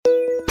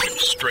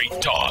Straight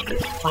talk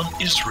from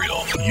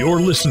Israel. You're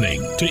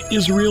listening to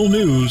Israel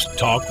News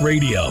Talk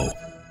Radio.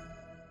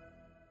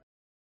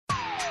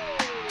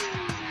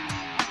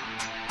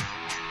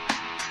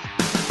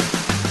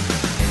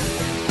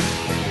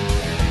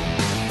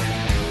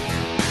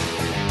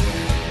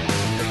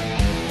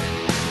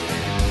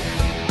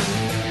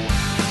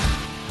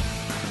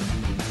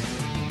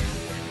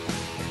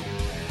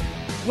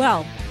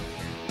 Well,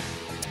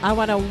 I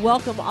want to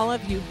welcome all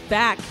of you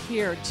back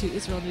here to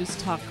Israel News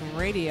Talk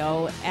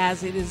Radio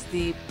as it is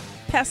the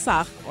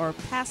Pesach or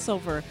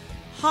Passover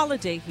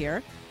holiday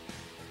here.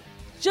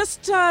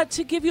 Just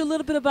to give you a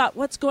little bit about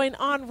what's going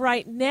on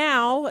right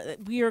now,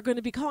 we are going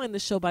to be calling the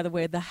show, by the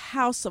way, the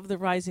House of the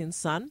Rising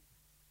Sun.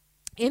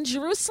 In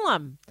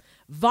Jerusalem,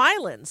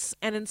 violence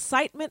and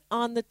incitement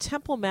on the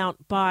Temple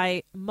Mount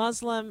by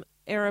Muslim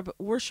Arab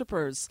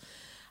worshippers.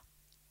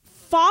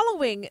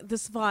 Following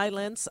this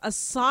violence, a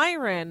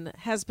siren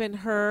has been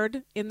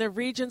heard in the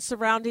region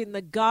surrounding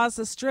the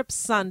Gaza Strip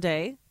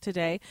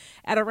today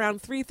at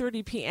around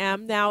 3:30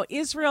 p.m. Now,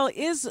 Israel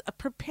is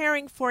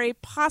preparing for a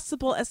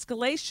possible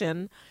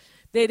escalation.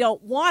 They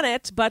don't want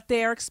it, but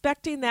they are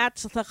expecting that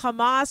the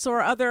Hamas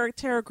or other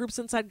terror groups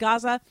inside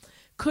Gaza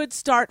could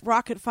start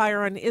rocket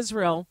fire on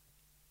Israel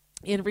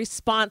in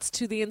response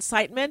to the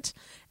incitement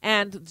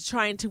and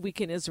trying to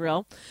weaken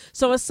Israel.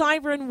 So a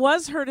siren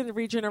was heard in the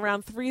region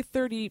around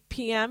 3:30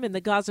 p.m. in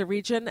the Gaza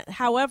region.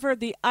 However,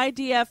 the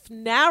IDF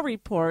now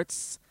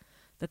reports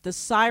that the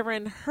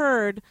siren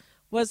heard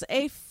was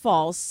a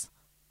false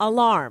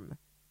alarm.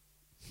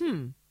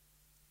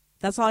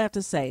 That's all I have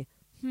to say.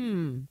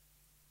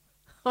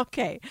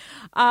 Okay.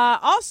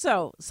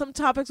 Also, some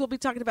topics we'll be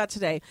talking about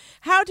today.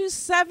 How do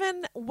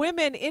 7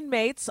 women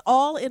inmates,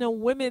 all in a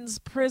women's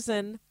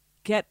prison,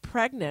 get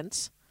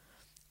pregnant?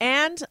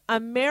 And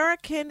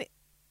American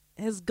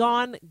has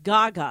gone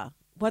gaga.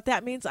 What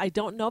that means, I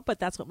don't know, but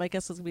that's what my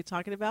guest is going to be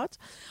talking about.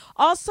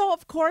 Also,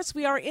 of course,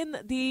 we are in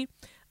the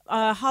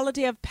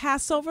holiday of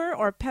Passover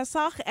or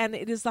Pesach, and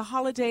it is the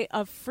holiday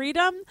of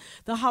freedom,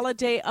 the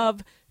holiday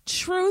of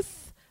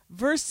truth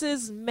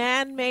versus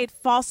man-made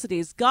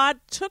falsities. God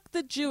took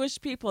the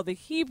Jewish people, the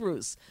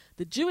Hebrews,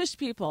 the Jewish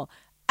people,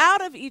 out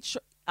of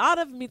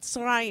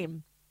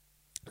Mitzrayim,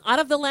 out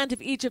of the land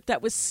of Egypt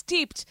that was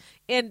steeped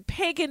in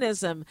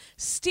paganism,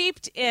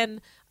 steeped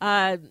in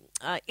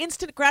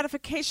instant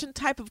gratification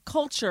type of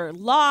culture,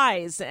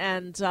 lies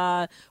and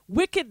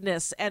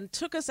wickedness, and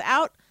took us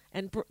out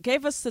and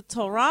gave us the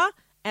Torah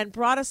and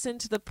brought us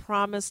into the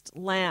promised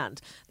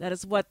land. That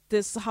is what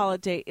this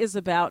holiday is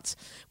about.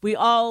 We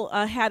all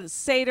had a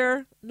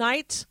Seder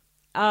night,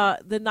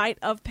 the night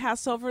of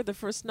Passover, the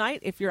first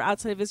night. If you're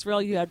outside of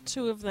Israel, you had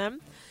 2 of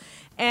them.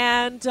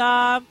 And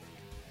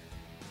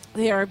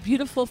they are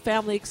beautiful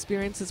family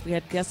experiences. We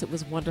had guests. It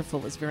was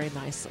wonderful. It was very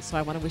nice. So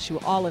I want to wish you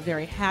all a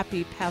very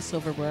happy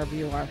Passover wherever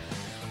you are.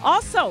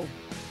 Also,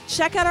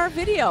 check out our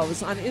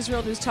videos on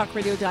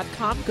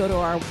IsraelNewsTalkRadio.com. Go to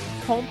our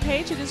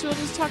homepage at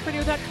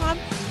IsraelNewsTalkRadio.com.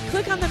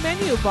 Click on the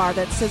menu bar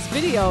that says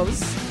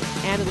videos,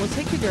 and it will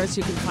take you there so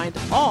you can find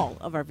all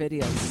of our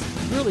videos.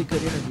 Really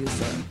good interviews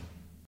there.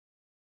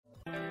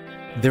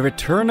 The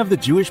return of the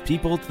Jewish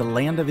people to the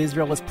land of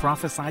Israel was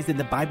prophesied in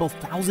the Bible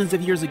thousands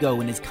of years ago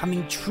and is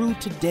coming true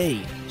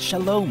today.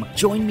 Shalom.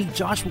 Join me,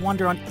 Josh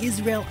Wander, on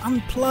Israel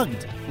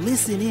Unplugged.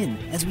 Listen in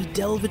as we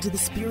delve into the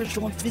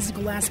spiritual and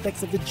physical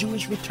aspects of the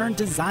Jewish return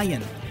to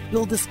Zion.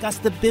 We'll discuss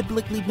the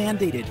biblically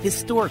mandated,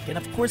 historic, and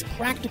of course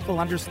practical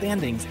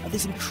understandings of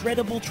this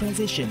incredible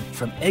transition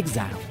from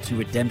exile to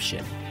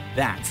redemption.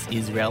 That's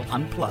Israel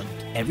Unplugged,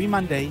 every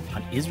Monday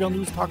on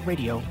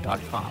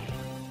IsraelNewsTalkRadio.com.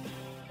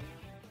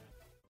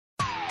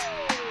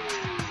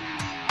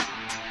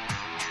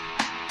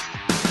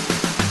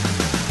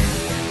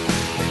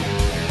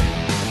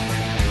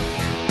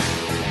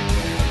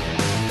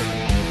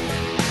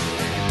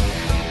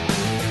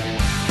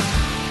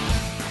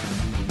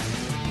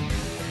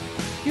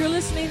 You're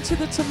listening to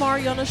the Tamar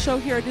Yona Show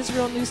here at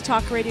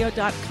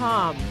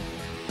IsraelNewsTalkRadio.com.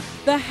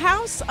 The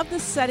House of the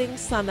Setting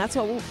Sun. That's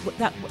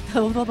what.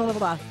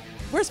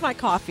 Where's my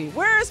coffee?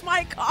 Where's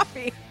my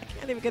coffee? I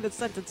can't even get a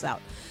sentence out.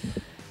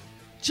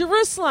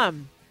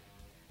 Jerusalem.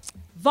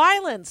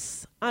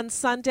 Violence on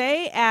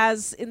Sunday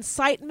as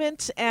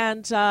incitement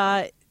and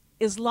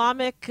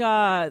Islamic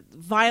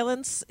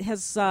violence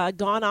has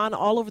gone on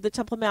all over the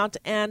Temple Mount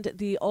and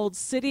the Old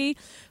City.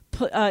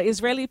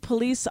 Israeli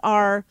police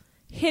are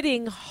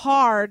hitting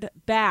hard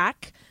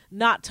back,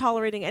 not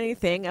tolerating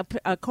anything.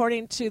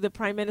 According to the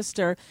Prime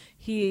Minister,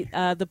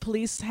 the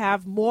police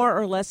have more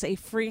or less a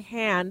free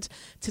hand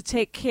to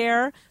take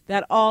care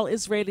that all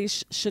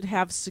Israelis should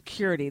have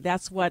security.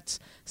 That's what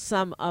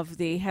some of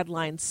the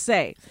headlines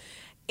say.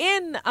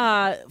 In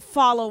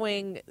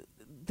following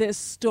this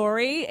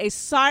story, a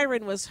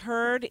siren was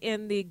heard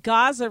in the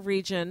Gaza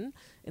region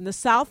in the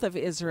south of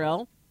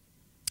Israel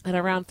at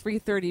around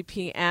 3:30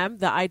 p.m.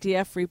 The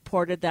IDF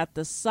reported that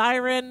the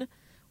siren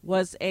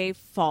was a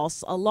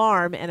false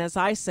alarm. And as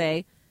I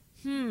say,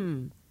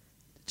 true,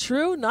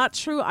 not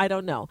true, I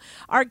don't know.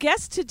 Our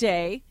guest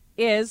today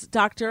is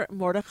Dr.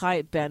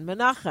 Mordechai Ben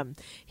Menachem.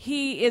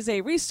 He is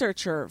a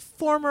researcher,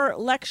 former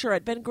lecturer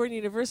at Ben-Gurion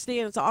University,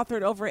 and has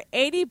authored over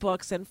 80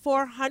 books and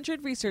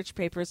 400 research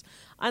papers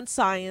on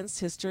science,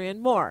 history,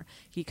 and more.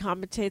 He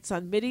commentates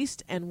on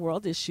Mideast and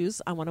world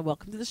issues. I want to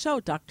welcome to the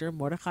show Dr.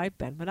 Mordechai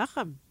Ben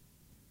Menachem.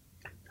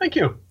 Thank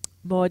you.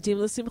 Moadim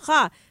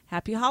l'simcha.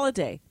 Happy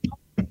holiday.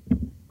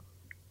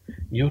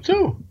 You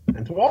too.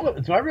 And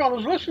to everyone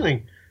who's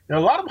listening. There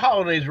are a lot of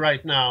holidays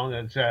right now.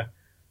 There's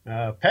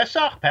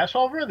Pesach,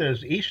 Passover,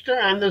 there's Easter,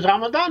 and there's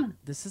Ramadan.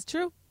 This is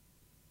true.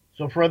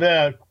 So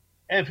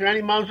if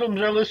any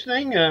Muslims are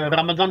listening,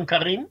 Ramadan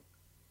Kareem.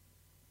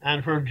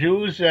 And for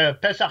Jews,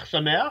 Pesach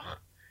Sameach.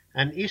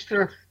 And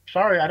Easter,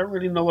 sorry, I don't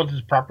really know what is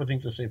the proper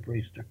thing to say for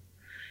Easter.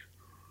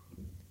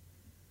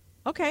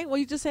 Okay, well,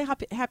 you just say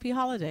happy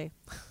holiday.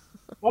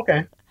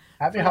 Okay.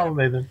 Happy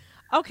holiday then.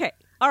 Okay.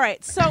 All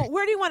right. So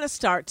where do you want to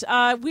start?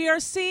 We are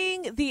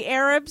seeing the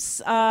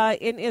Arabs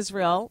in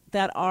Israel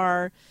that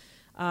are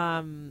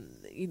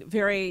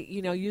very,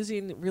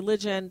 using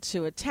religion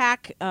to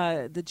attack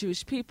the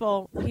Jewish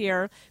people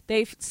here.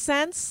 They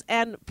sense,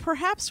 and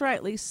perhaps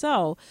rightly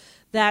so,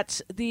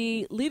 that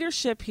the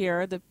leadership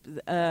here,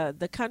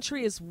 the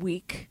country is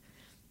weak.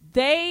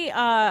 They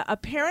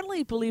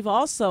apparently believe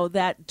also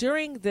that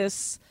during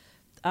this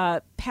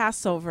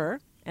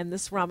Passover and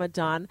this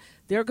Ramadan,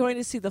 they're going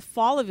to see the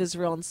fall of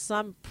Israel in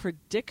some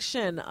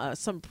prediction,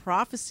 some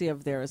prophecy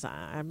of theirs.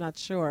 I'm not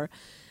sure.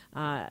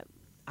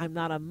 I'm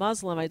not a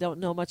Muslim. I don't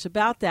know much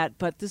about that,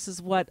 but this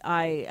is what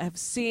I have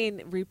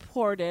seen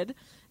reported.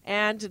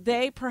 And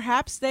they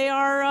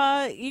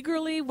are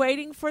eagerly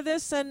waiting for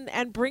this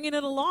and bringing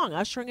it along,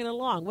 ushering it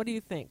along. What do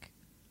you think?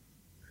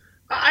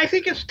 I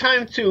think it's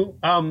time to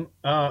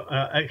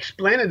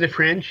explain a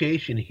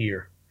differentiation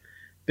here.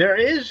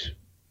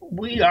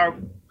 We are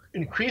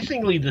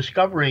increasingly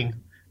discovering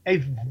a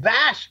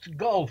vast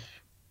gulf,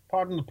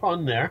 pardon the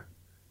pun there,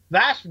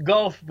 vast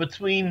gulf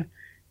between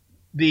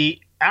the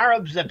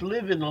Arabs that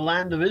live in the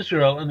land of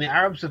Israel and the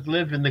Arabs that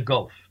live in the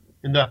Gulf,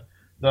 in the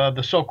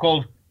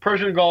so-called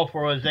Persian Gulf,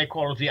 or as they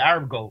call it, the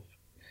Arab Gulf.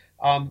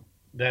 The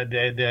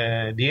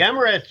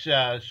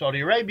Emirates,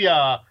 Saudi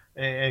Arabia,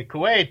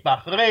 Kuwait,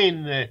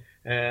 Bahrain,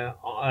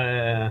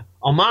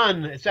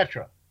 Oman,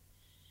 etc.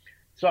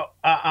 So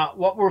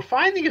what we're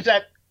finding is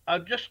that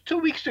just 2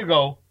 weeks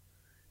ago,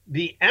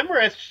 the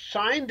Emirates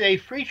signed a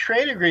free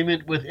trade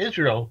agreement with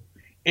Israel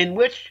in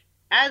which,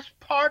 as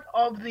part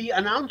of the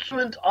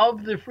announcement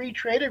of the free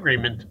trade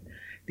agreement,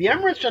 the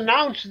Emirates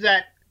announced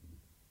that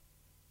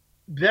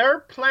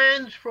their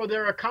plans for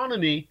their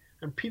economy,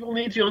 and people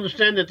need to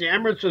understand that the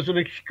Emirates is an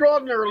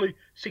extraordinarily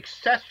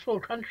successful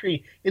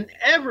country in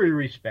every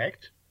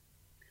respect,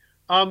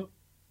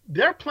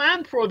 their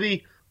plan for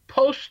the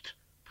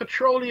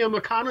post-petroleum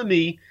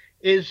economy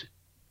is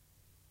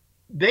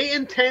they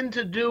intend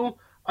to do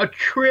 $1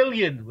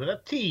 trillion, with a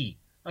T,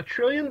 $1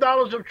 trillion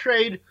of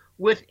trade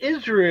with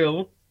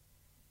Israel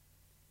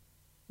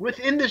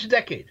within this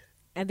decade.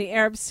 And the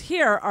Arabs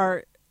here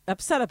are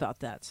upset about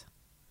that.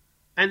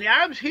 And the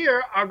Arabs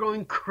here are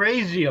going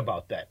crazy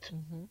about that.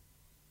 Mm-hmm.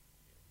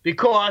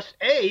 Because,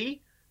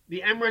 A,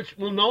 the Emirates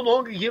will no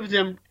longer give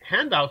them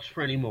handouts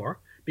for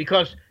anymore,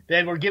 because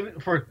they were given,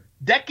 for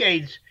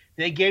decades,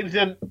 they gave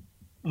them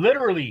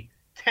literally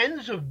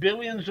tens of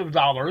billions of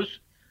dollars,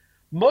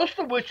 most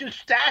of which is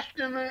stashed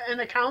in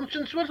accounts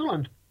in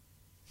Switzerland.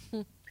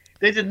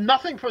 They did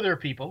nothing for their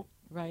people.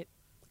 Right.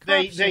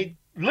 They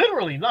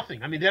literally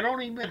nothing. I mean, they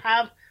don't even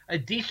have a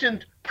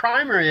decent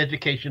primary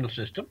educational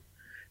system.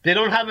 They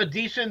don't have a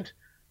decent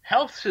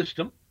health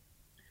system.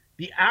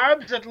 The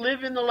Arabs that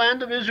live in the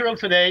land of Israel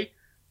today,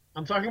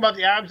 I'm talking about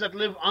the Arabs that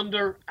live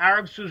under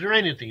Arab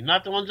suzerainty,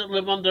 not the ones that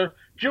live under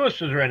Jewish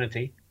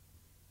suzerainty,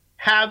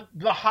 have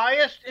the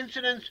highest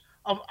incidence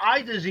of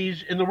eye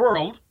disease in the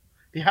world.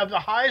 They have the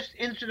highest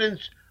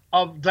incidence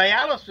of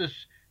dialysis,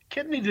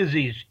 kidney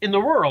disease in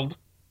the world.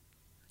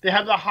 They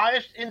have the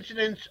highest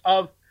incidence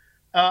of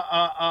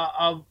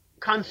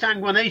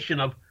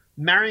consanguination, of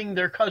marrying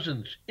their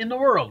cousins in the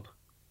world.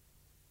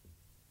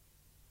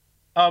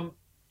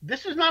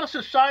 This is not a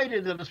society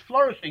that is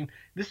flourishing.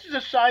 This is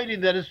a society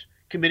that is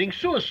committing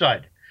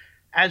suicide.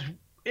 As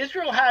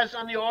Israel has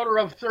on the order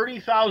of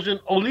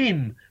 30,000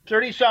 olim,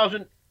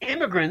 30,000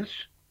 immigrants,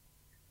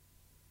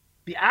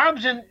 the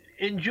Arabs in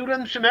Judah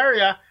and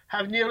Samaria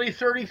have nearly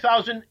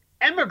 30,000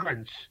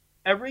 immigrants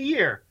every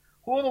year.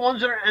 Who are the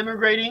ones that are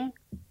emigrating?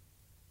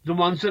 The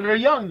ones that are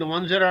young, the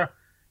ones that are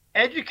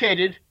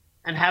educated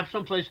and have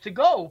someplace to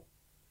go,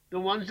 the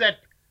ones that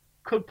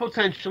could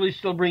potentially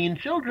still bring in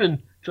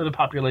children to the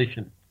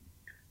population.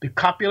 The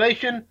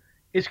population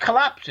is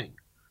collapsing.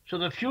 So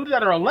the few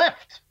that are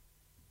left,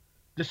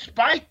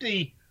 despite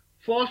the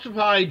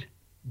falsified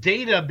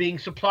data being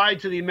supplied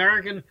to the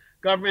American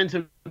government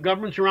and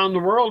governments around the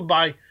world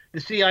by the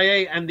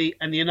CIA and the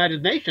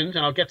United Nations,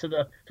 and I'll get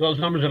to those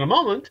numbers in a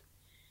moment,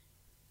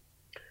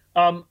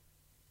 the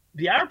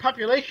Arab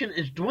population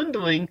is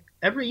dwindling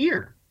every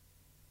year.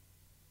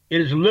 It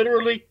is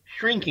literally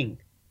shrinking,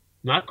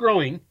 not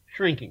growing,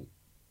 shrinking.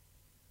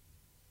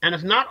 And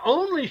it's not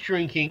only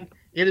shrinking,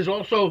 it is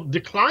also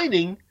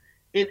declining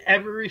in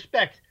every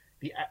respect.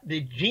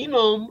 The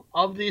genome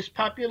of this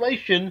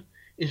population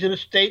is in a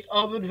state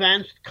of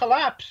advanced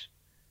collapse,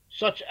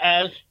 such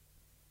as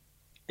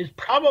is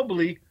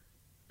probably,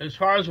 as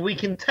far as we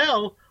can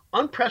tell,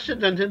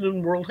 unprecedented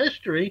in world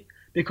history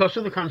because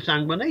of the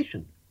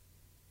consanguination.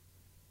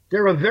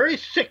 They're a very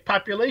sick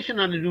population,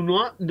 and I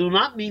do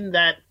not mean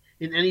that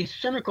in any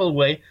cynical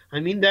way. I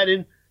mean that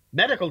in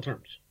medical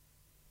terms.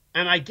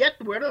 And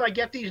where did I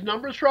get these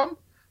numbers from?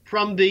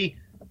 From the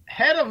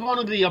head of one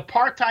of the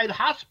apartheid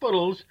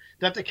hospitals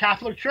that the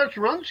Catholic Church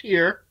runs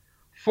here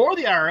for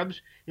the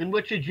Arabs, in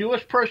which a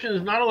Jewish person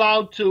is not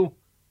allowed to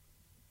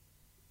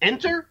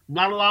enter,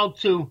 not allowed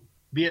to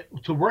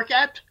work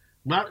at.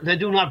 They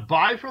do not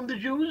buy from the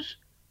Jews.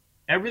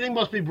 Everything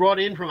must be brought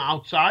in from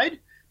outside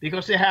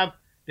because the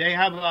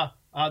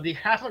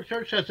Catholic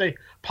Church has a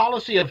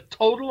policy of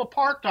total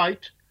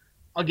apartheid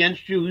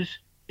against Jews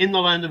in the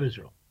land of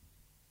Israel.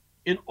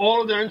 In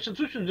all of their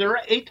institutions, there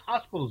are 8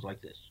 hospitals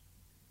like this.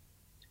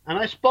 And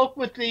I spoke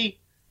with the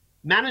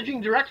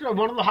managing director of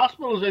one of the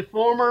hospitals, a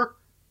former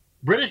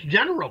British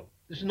general.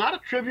 This is not a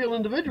trivial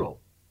individual.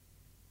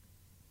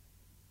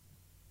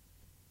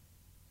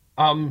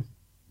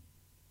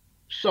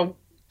 So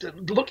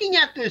looking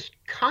at this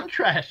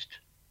contrast,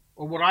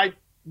 or what I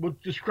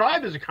would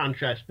describe as a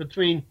contrast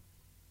between,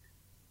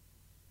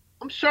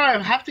 I'm sorry,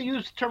 I have to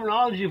use the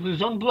terminology if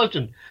it's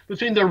unpleasant,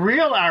 between the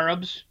real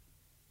Arabs,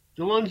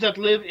 the ones that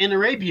live in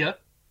Arabia,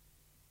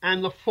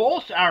 and the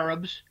false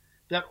Arabs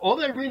that all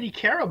they really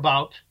care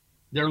about,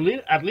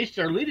 at least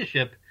their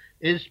leadership,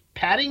 is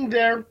padding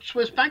their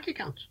Swiss bank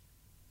accounts.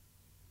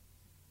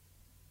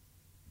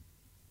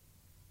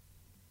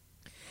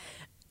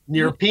 The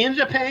Europeans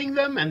are paying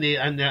them, and the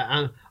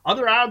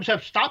other Arabs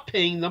have stopped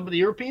paying them, but the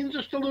Europeans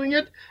are still doing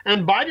it,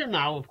 and Biden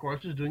now, of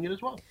course, is doing it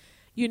as well.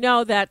 You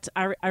know that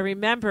I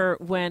remember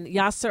when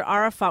Yasser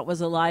Arafat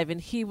was alive, and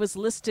he was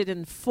listed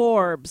in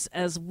Forbes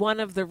as one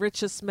of the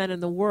richest men in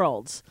the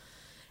world.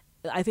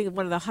 I think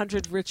one of the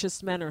 100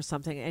 richest men or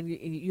something. And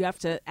you have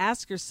to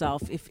ask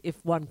yourself,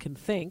 if one can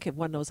think, if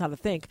one knows how to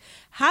think,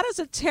 how does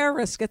a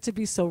terrorist get to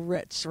be so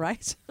rich,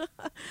 right?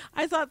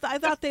 I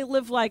thought they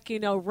live like,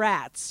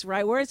 rats,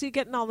 right? Where is he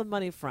getting all the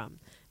money from?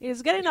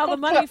 He's getting all the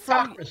money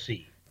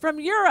from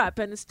Europe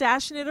and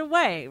stashing it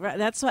away. Right?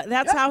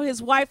 That's how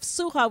his wife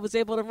Suha was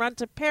able to run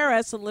to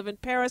Paris and live in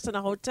Paris in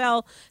a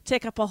hotel,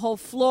 take up a whole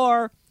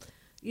floor.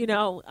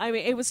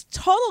 It was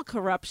total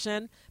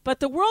corruption, but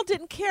the world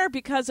didn't care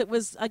because it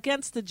was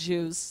against the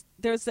Jews.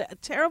 There's a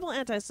terrible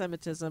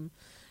anti-Semitism,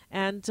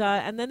 and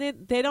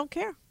then they don't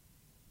care.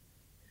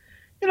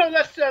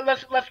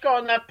 Let's go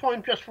on that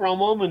point just for a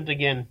moment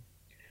again.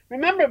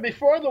 Remember,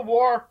 before the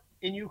war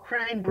in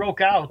Ukraine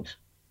broke out,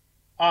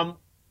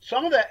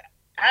 some of the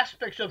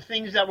aspects of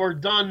things that were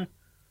done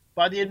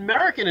by the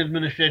American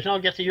administration,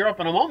 I'll get to Europe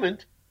in a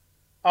moment,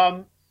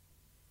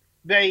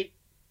 they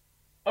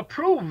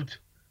approved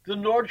the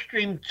Nord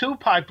Stream 2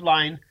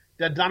 pipeline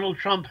that Donald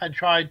Trump had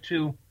tried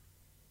to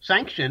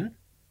sanction,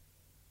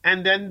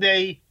 and then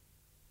they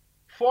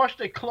forced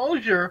a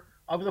closure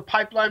of the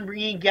pipeline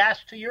bringing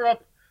gas to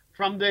Europe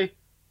from the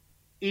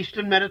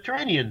Eastern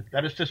Mediterranean.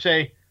 That is to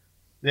say,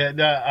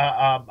 the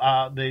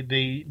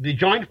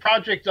joint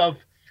project of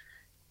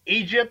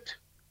Egypt,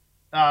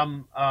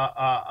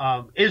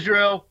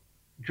 Israel,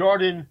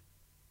 Jordan,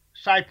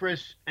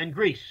 Cyprus, and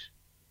Greece.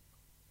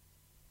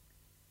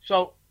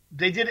 So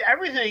they did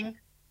everything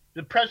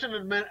the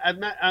President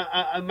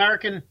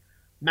American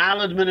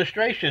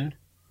maladministration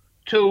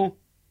to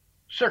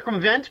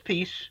circumvent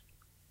peace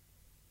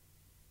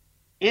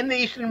in the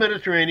Eastern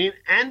Mediterranean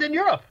and in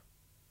Europe.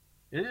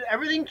 It is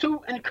everything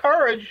to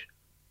encourage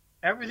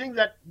everything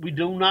that we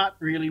do not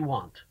really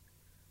want.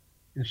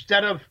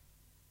 Instead of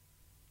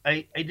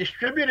a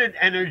distributed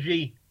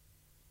energy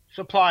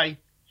supply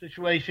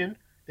situation,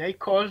 they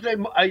caused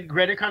a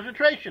greater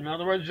concentration. In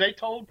other words, they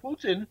told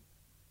Putin,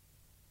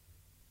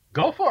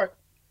 go for it.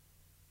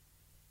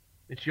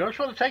 It's yours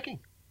for the taking.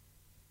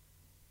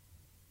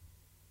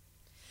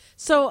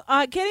 So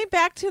getting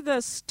back to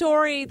the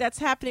story that's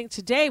happening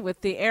today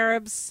with the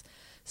Arabs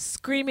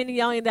screaming and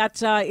yelling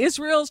that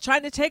Israel's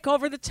trying to take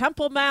over the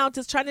Temple Mount,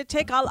 is trying to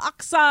take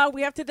Al-Aqsa,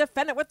 we have to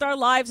defend it with our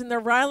lives, and they're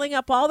riling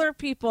up all their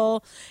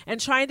people and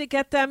trying to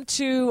get them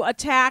to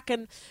attack,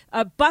 and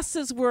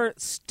buses were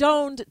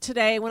stoned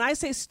today. When I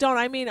say stone,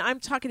 I'm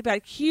talking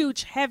about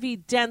huge, heavy,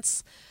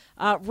 dense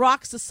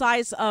rocks the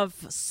size of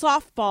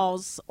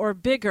softballs or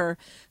bigger,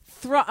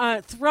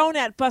 thrown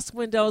at bus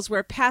windows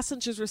where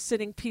passengers were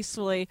sitting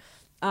peacefully.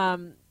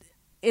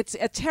 It's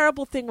a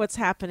terrible thing what's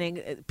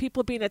happening.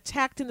 People being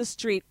attacked in the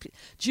street,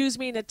 Jews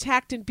being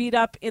attacked and beat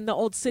up in the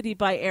old city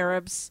by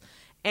Arabs.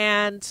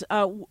 And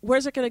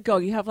where's it going to go?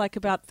 You have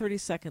about 30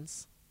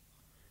 seconds.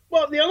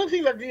 Well, the only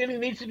thing that really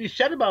needs to be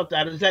said about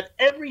that is that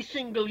every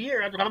single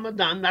year at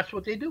Ramadan, that's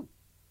what they do.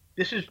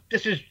 This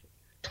is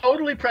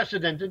totally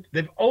precedented.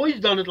 They've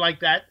always done it like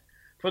that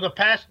for the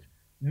past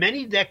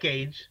many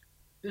decades.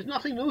 There's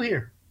nothing new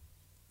here.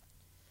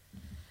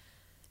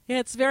 Yeah,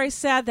 it's very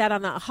sad that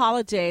on a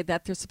holiday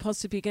that they're supposed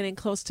to be getting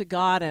close to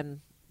God and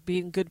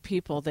being good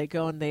people, they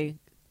go and they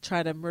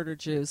try to murder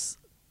Jews.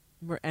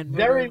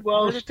 Very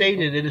well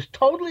stated. It is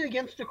totally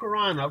against the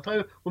Quran. I'll tell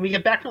you, when we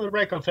get back from the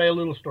break, I'll tell you a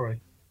little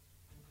story.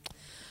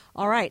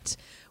 All right.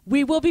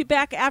 We will be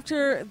back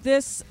after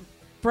this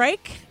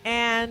break.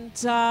 And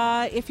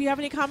if you have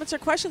any comments or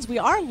questions, we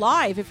are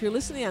live if you're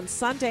listening on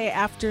Sunday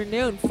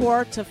afternoon,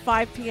 4 to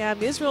 5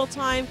 p.m. Israel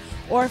time,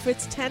 or if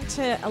it's 10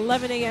 to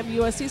 11 a.m.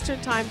 U.S. Eastern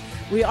time,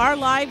 we are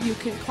live. You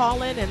can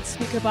call in and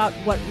speak about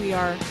what we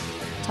are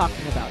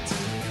talking about.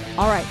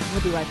 All right.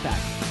 We'll be right back.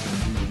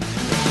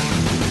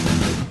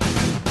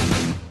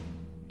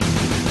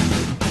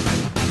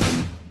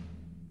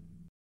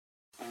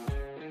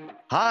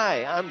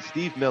 Hi, I'm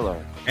Steve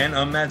Miller. And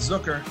I'm Matt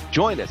Zucker.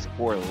 Join us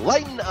for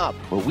Lighten Up,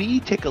 where we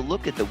take a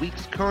look at the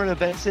week's current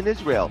events in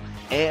Israel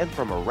and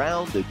from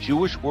around the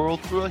Jewish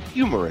world through a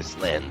humorous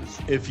lens.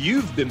 If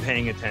you've been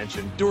paying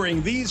attention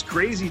during these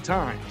crazy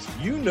times,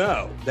 you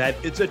know that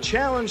it's a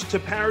challenge to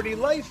parody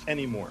life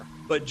anymore.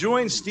 But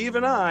join Steve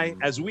and I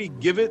as we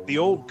give it the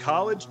old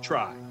college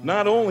try.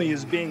 Not only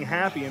is being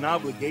happy an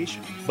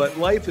obligation, but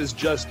life is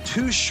just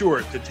too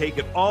short to take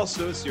it all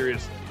so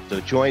seriously. So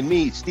join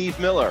me, Steve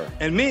Miller.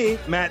 And me,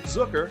 Matt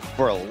Zucker.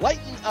 For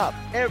Lighten Up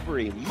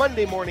every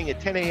Monday morning at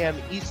 10 a.m.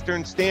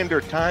 Eastern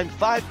Standard Time,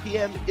 5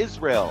 p.m.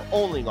 Israel,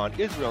 only on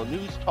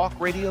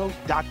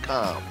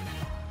IsraelNewsTalkRadio.com.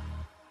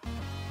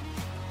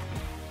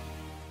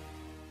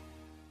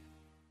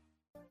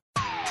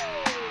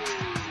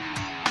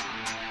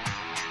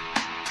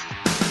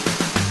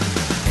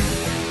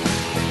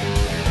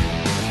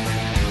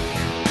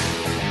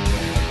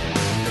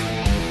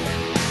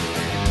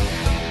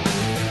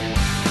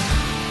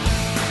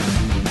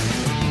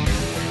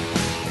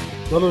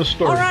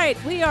 Story. All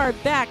right, we are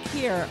back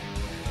here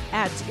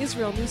at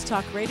Israel News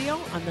Talk Radio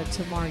on the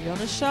Tamar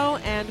Yona Show,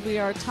 and we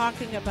are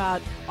talking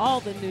about all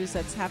the news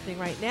that's happening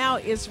right now.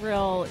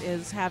 Israel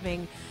is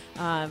having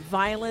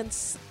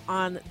violence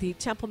on the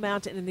Temple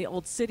Mount and in the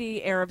Old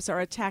City. Arabs are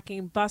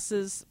attacking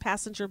buses,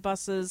 passenger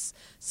buses,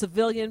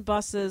 civilian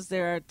buses.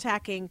 They're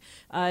attacking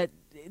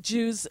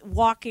Jews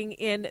walking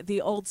in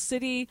the Old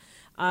City.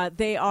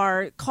 They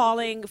are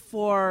calling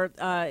for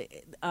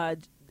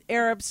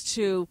Arabs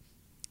to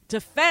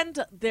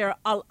defend their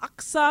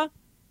Al-Aqsa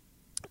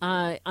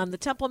on the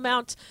Temple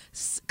Mount,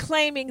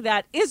 claiming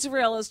that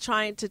Israel is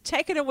trying to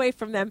take it away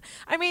from them.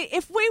 I mean,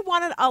 if we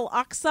wanted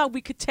Al-Aqsa, we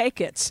could take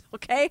it,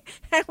 okay?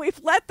 And we've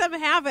let them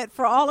have it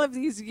for all of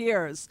these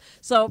years.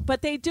 So,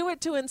 but they do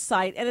it to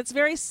incite, and it's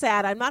very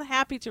sad. I'm not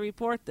happy to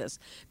report this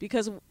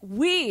because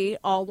we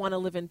all want to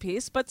live in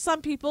peace, but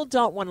some people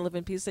don't want to live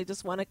in peace. They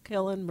just want to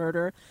kill and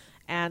murder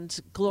and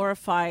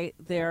glorify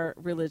their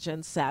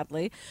religion,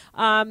 sadly.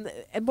 And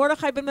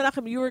Mordechai Ben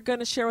Menachem, you were going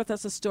to share with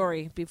us a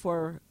story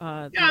before.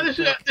 This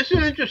is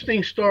an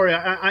interesting story.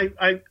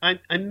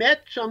 I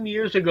met some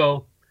years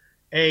ago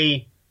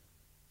the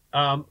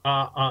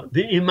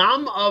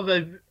imam of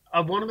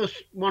one of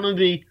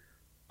the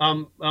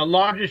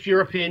largest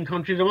European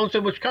countries. I won't say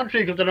which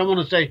country because I don't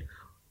want to say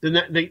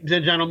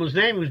the gentleman's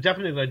name. It was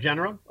definitely a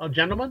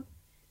gentleman.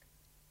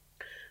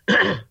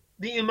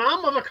 The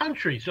imam of a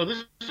country. So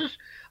this is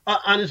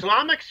an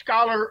Islamic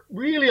scholar,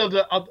 really of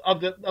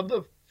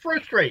the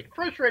first rate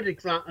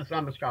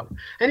Islamic scholar,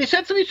 and he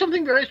said to me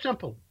something very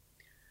simple.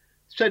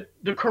 He said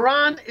the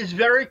Quran is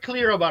very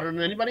clear about it,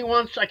 and anybody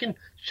wants, I can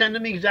send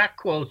them exact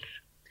quotes.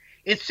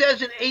 It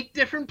says in 8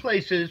 different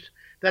places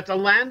that the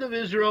land of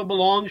Israel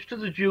belongs to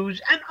the Jews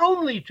and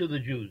only to the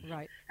Jews.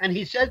 Right. And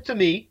he said to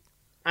me,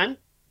 and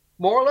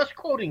more or less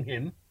quoting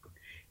him,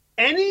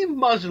 any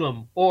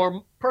Muslim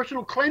or person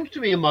who claims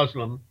to be a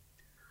Muslim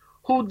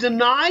who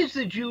denies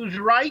the Jews'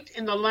 right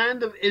in the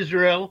land of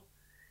Israel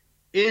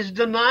is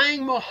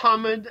denying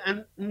Muhammad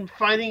and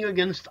fighting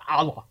against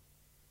Allah.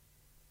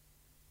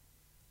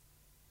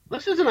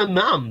 This is an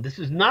imam. This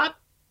is not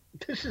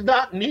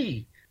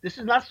me. This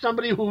is not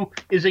somebody who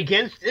is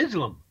against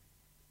Islam.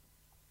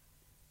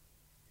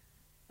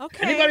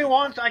 Okay. Anybody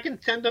wants, I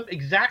can send them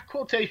exact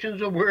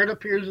quotations of where it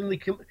appears in the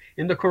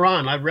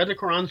Quran. I've read the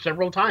Quran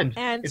several times.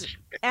 And it's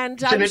I'm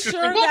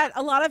sure book. that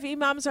a lot of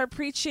imams are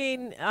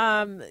preaching,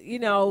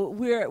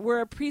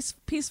 we're a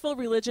peaceful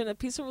religion,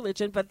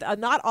 but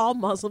not all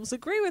Muslims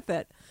agree with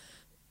it.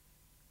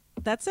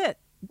 That's it.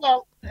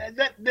 Well,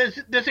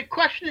 there's a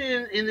question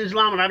in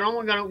Islam, and I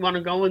don't want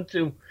to go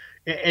into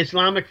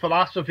Islamic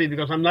philosophy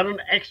because I'm not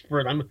an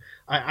expert.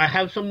 I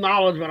have some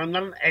knowledge, but I'm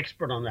not an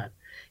expert on that.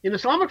 In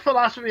Islamic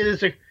philosophy,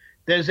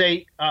 there's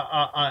a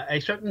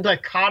certain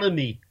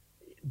dichotomy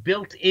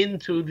built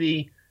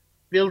into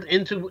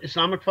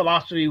Islamic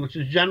philosophy, which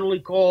is generally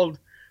called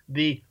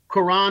the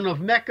Quran of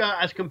Mecca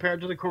as compared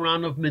to the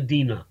Quran of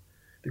Medina.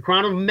 The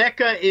Quran of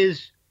Mecca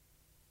is,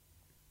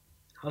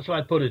 how shall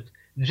I put it,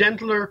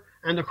 gentler,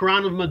 and the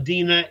Quran of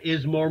Medina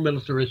is more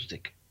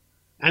militaristic.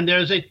 And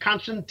there's a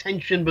constant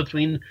tension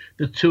between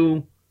the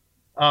two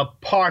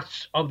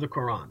parts of the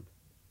Quran.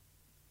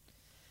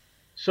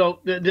 So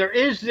there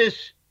is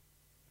this,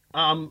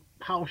 how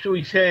shall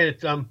we say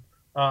it, a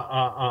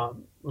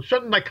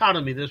certain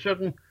dichotomy. There's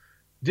certain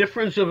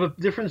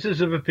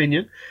differences of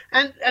opinion,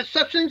 and as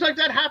such things like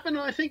that happen,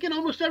 I think, in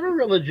almost every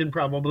religion,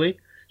 probably.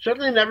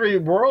 Certainly in every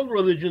world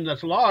religion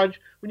that's large,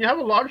 when you have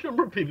a large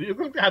number of people, you're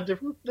going to have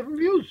different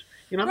views.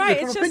 Right.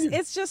 Different opinions.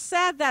 It's just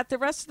sad that the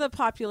rest of the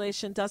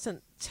population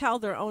doesn't tell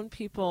their own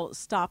people,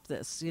 stop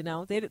this.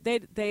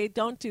 They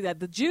don't do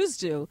that. The Jews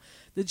do.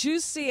 The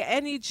Jews see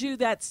any Jew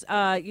that's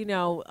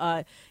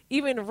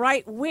even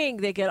right wing,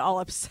 they get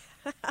all upset.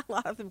 A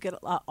lot of them get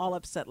all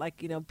upset. Like,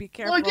 be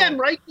careful. Well, again,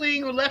 right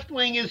wing or left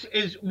wing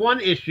is one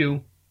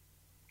issue.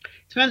 It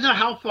depends on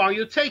how far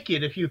you take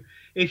it. If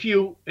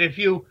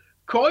you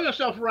call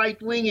yourself right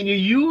wing and you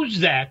use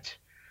that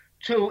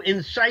to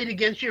incite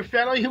against your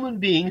fellow human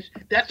beings,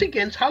 that's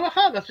against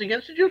halakha. That's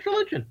against the Jewish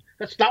religion.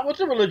 That's not what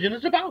the religion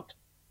is about.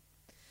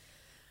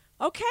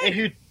 Okay. If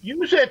you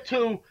use it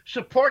to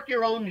support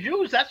your own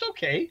Jews, that's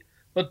okay,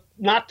 but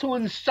not to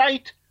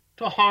incite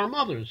to harm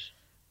others.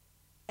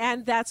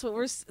 And that's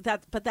what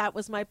but that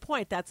was my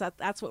point. That's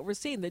what we're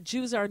seeing. The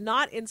Jews are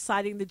not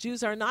inciting. The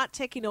Jews are not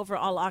taking over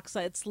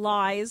Al-Aqsa. It's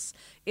lies.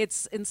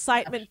 It's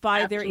incitement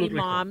by their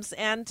imams,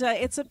 and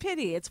it's a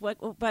pity.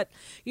 But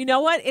you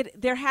know what?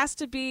 There has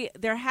to be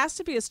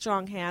a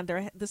strong hand.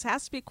 This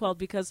has to be quelled,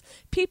 because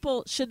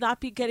people should not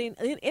be getting,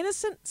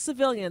 innocent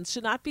civilians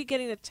should not be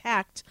getting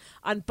attacked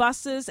on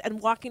buses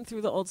and walking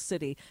through the old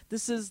city.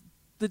 This is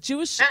the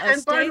Jewish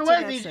and by the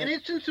way, these it.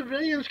 innocent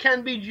civilians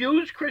can be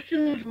Jews,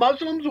 Christians,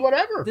 Muslims,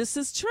 whatever. This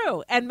is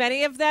true, and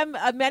many of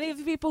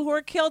the people who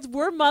were killed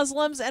were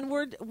Muslims and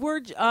were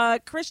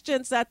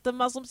Christians that the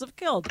Muslims have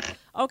killed.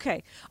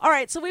 Okay, all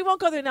right. So we won't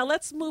go there now.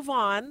 Let's move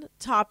on.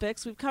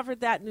 Topics. We've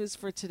covered that news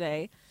for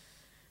today.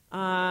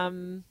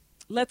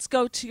 Let's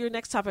go to your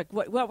next topic.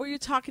 What were you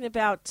talking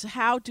about?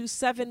 How do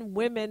 7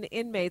 women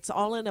inmates,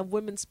 all in a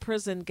women's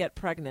prison, get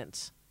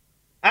pregnant?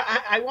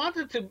 I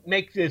wanted to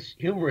make this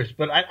humorous,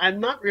 but I'm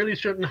not really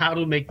certain how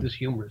to make this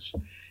humorous.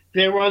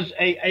 There was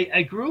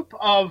a group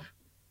of,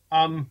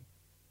 I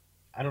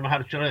don't know how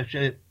to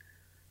say it,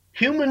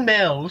 human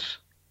males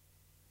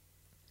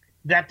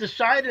that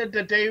decided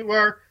that they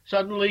were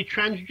suddenly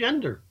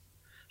transgender.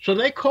 So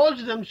they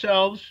caused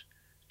themselves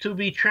to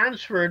be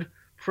transferred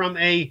from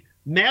a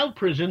male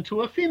prison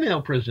to a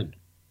female prison.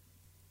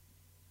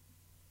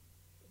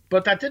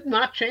 But that did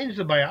not change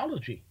the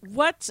biology.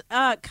 What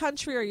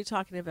country are you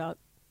talking about?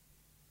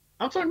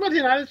 I'm talking about the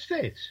United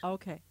States.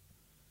 Okay.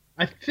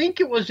 I think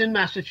it was in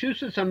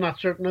Massachusetts. I'm not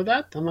certain of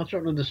that. I'm not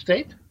certain of the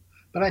state,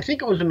 but I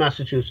think it was in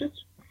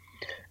Massachusetts.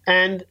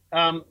 And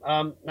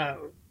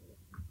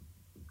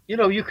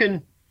you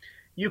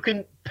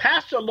can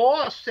pass a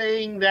law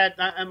saying that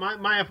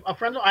a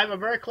friend. I have a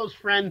very close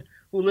friend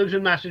who lives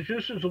in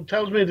Massachusetts who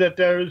tells me that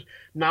there's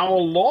now a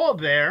law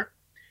there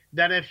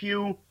that if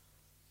you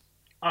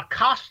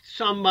accost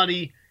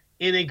somebody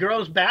in a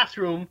girl's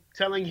bathroom,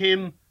 telling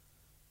him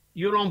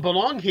you don't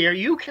belong here,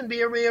 you can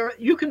be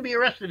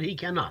arrested. He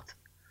cannot.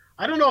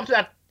 I don't know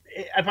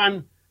if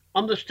I'm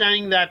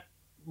understanding that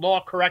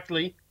law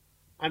correctly.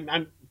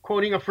 I'm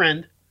quoting a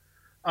friend.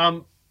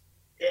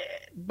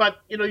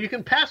 But you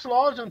can pass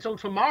laws until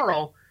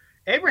tomorrow.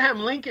 Abraham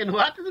Lincoln, who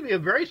happened to be a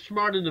very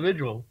smart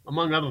individual,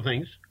 among other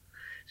things,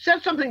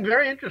 said something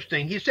very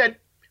interesting. He said,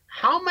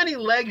 "How many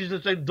legs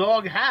does a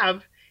dog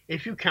have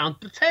if you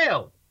count the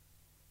tail?"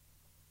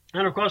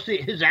 And of course,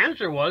 his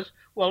answer was,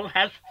 "Well, it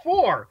has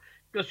 4."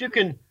 Because you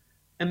can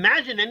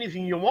imagine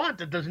anything you want,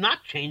 that does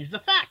not change the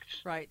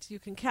facts. Right. You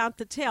can count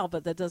the tail,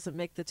 but that doesn't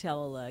make the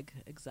tail a leg.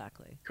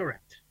 Exactly.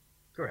 Correct.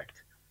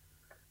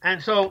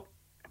 And so,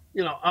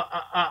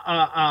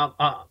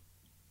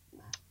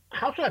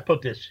 how should I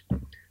put this?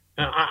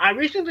 I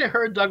recently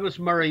heard Douglas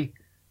Murray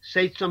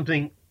say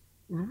something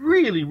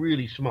really,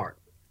 really smart.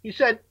 He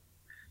said,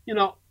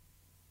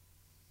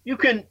 you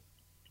can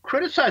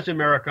criticize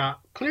America.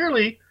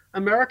 Clearly,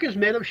 America is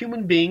made of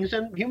human beings,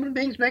 and human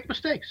beings make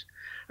mistakes.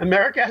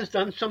 America has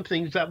done some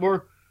things that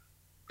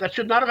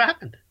should not have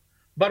happened.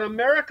 But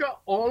America,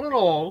 all in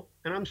all,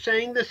 and I'm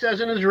saying this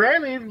as an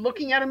Israeli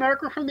looking at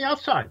America from the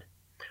outside,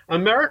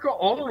 America,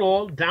 all in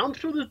all, down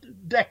through the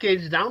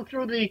decades, down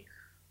through the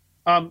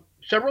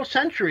several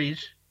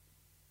centuries,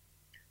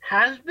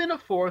 has been a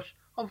force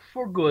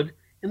for good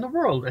in the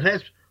world. It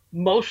has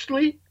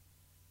mostly,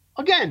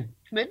 again,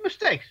 made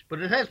mistakes, but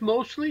it has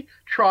mostly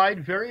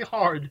tried very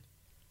hard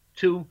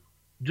to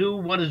do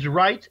what is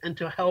right and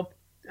to help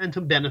and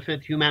to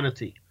benefit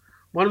humanity.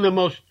 One of the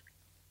most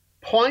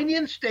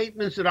poignant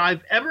statements that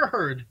I've ever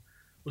heard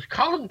was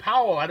Colin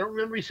Powell. I don't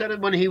remember he said it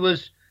when he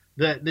was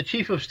the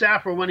chief of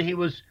staff or when he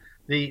was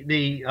the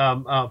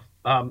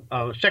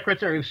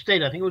Secretary of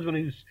State. I think it was when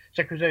he was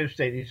Secretary of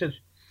State. He says,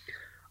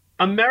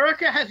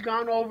 America has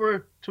gone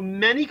over to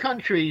many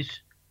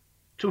countries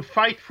to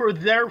fight for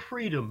their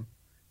freedom,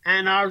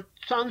 and our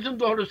sons and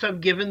daughters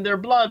have given their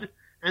blood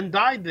and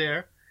died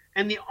there,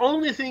 and the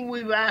only thing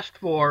we've asked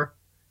for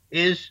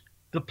is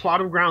the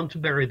plot of ground to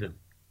bury them.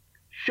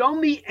 Show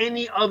me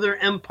any other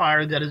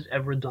empire that has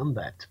ever done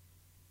that.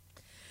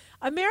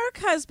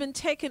 America has been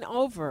taken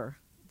over.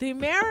 The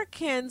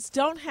Americans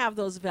don't have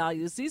those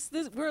values.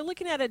 We're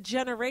looking at a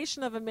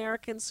generation of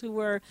Americans who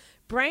were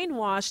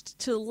brainwashed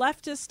to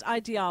leftist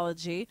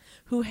ideology,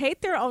 who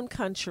hate their own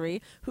country,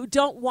 who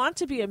don't want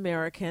to be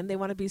American. They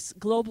want to be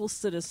global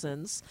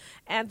citizens,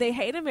 and they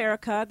hate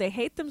America. They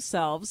hate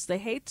themselves. They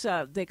hate.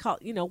 They call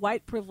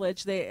white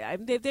privilege.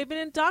 They've been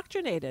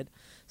indoctrinated.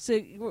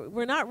 So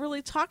we're not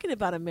really talking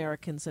about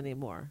Americans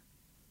anymore.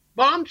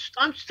 Well,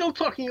 I'm still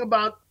talking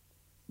about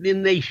the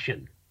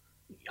nation.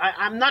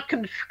 I'm not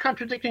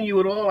contradicting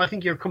you at all. I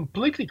think you're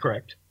completely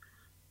correct.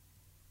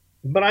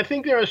 But I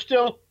think there are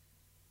still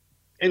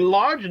a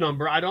large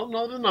number, I don't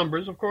know the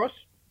numbers, of course,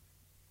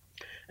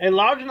 a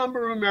large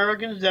number of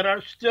Americans that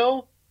are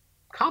still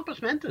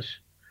compos mentis,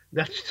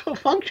 that still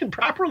function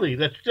properly,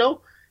 that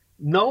still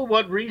know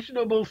what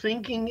reasonable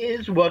thinking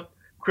is, what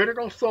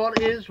critical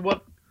thought is,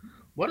 what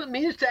it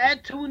means to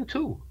add two and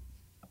two.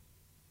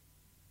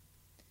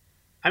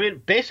 I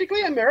mean,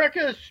 basically,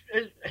 America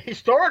is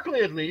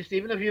historically, at least,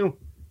 even if you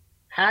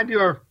have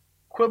your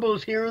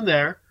quibbles here and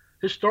there,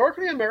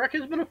 historically, America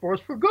has been a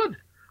force for good.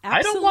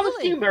 Absolutely. I don't want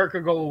to see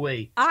America go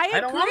away. I agree.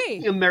 I don't want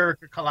to see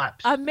America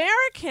collapse.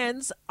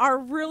 Americans are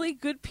really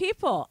good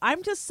people.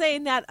 I'm just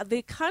saying that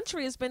the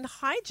country has been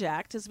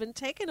hijacked, has been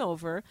taken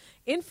over,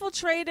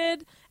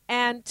 infiltrated,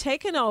 and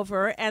taken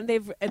over, and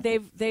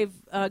they've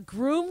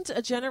groomed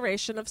a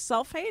generation of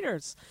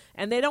self-haters,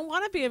 and they don't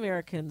want to be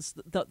Americans.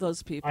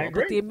 Those people, I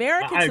agree. But the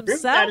Americans I agree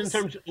themselves,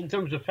 with that in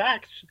terms of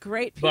facts,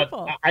 great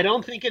people. But I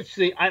don't think it's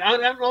I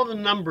don't know the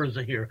numbers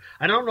here.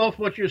 I don't know if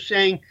what you're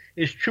saying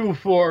is true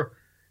for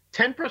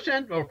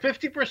 10% or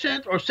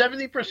 50% or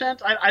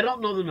 70%. I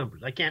don't know the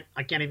numbers. I can't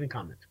even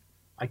comment.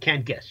 I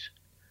can't guess.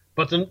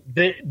 But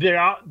there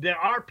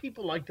are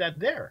people like that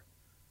there.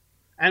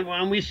 And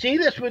when we see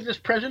this with this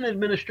present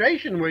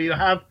administration, where you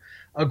have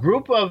a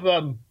group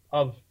of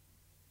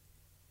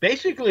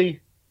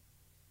basically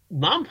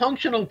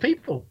non-functional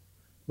people,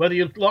 whether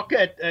you look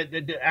at,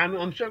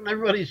 I'm certain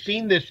everybody's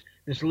seen this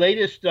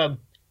latest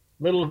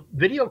little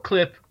video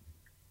clip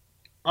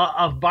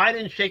of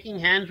Biden shaking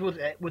hands with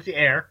the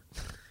air,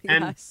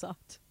 and I saw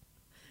it.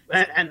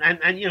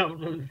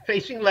 And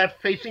facing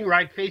left, facing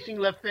right, facing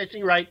left,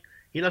 facing right.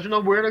 He doesn't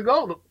know where to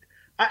go.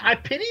 I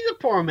pity the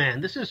poor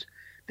man. This is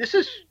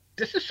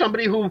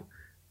somebody who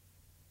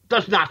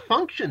does not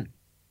function.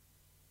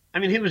 I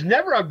mean, he was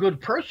never a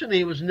good person.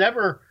 He was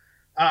never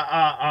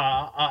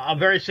a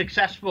very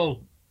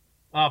successful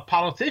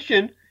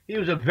politician. He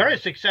was a very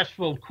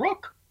successful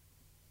crook,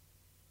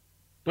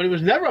 but he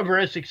was never a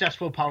very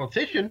successful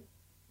politician.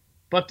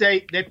 But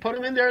they put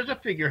him in there as a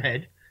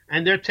figurehead,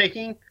 and they're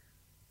taking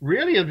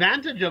really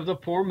advantage of the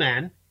poor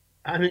man.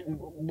 I mean,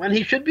 when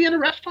he should be in a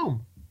rest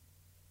home.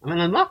 I mean,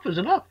 enough is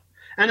enough.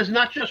 And it's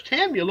not just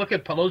him. You look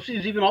at Pelosi,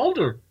 he's even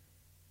older.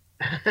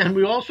 And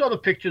we all saw the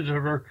pictures of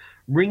her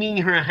wringing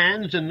her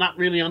hands and not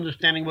really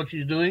understanding what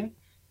she's doing.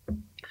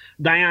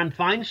 Dianne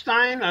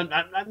Feinstein,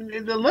 I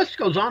mean, the list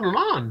goes on and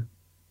on.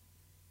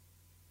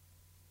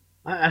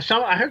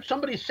 I heard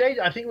somebody say,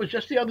 I think it was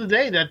just the other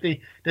day, that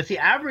the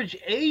average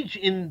age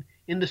in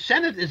the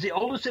Senate is the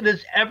oldest it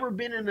has ever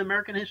been in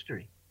American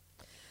history.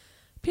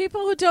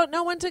 People who don't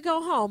know when to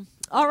go home.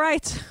 All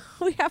right,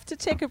 we have to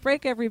take a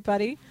break,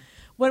 everybody.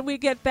 When we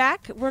get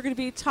back, we're going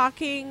to be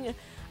talking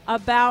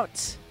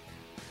about,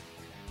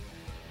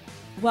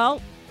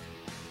 well,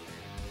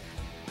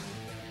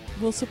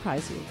 we'll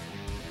surprise you.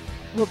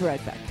 We'll be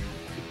right back.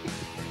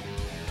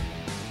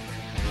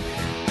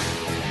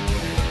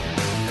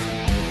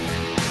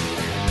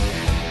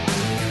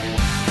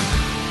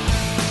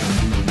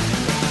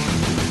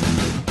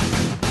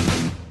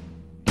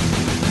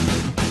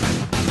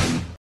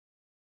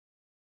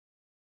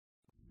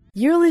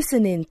 You're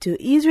listening to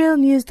Israel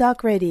News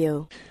Talk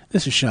Radio.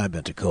 This is Shai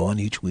Ben-Tekoa, and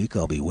each week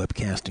I'll be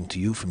webcasting to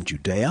you from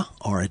Judea,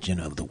 origin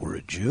of the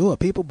word Jew, a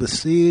people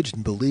besieged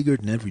and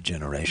beleaguered in every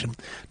generation.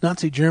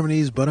 Nazi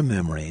Germany's but a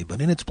memory,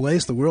 but in its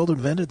place the world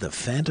invented the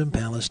phantom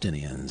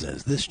Palestinians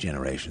as this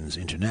generation's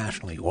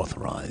internationally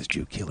authorized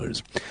Jew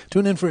killers.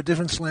 Tune in for a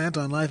different slant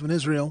on life in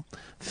Israel,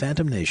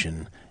 Phantom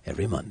Nation,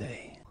 every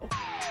Monday.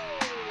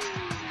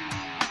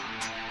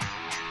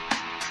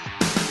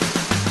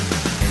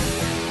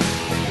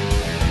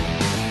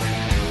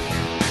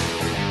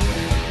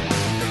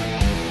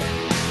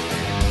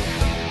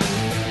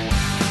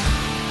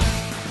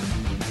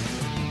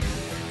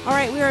 All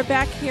right, we are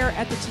back here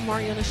at the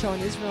Tamar Yona Show on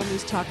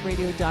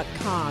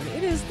IsraelNewsTalkRadio.com.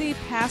 It is the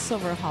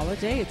Passover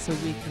holiday. It's a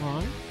week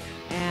long.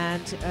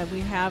 And we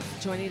have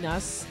joining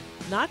us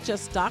not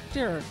just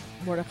Dr.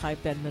 Mordechai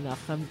Ben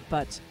Menachem,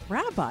 but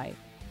Rabbi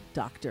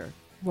Dr.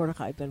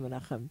 Mordechai Ben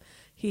Menachem.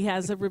 He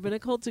has a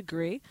rabbinical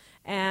degree.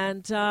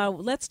 And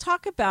let's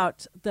talk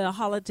about the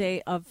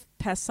holiday of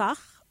Pesach,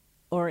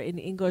 or in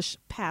English,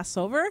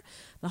 Passover,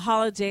 the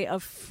holiday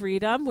of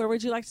freedom. Where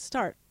would you like to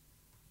start?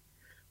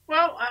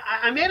 Well,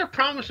 I made a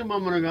promise a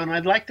moment ago, and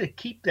I'd like to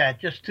keep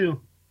that just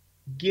to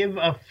give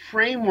a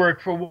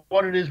framework for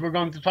what it is we're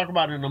going to talk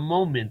about in a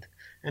moment.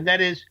 And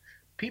that is,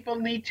 people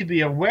need to be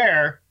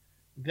aware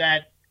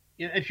that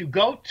if you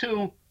go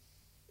to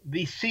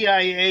the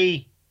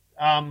CIA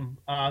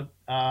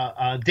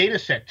data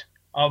set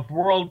of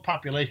world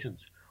populations,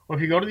 or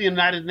if you go to the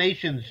United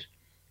Nations,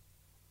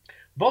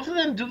 both of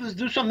them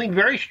do something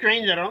very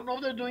strange. I don't know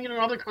if they're doing it in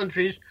other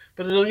countries,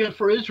 but they're doing it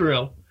for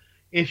Israel.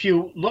 If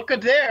you look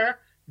at there,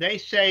 they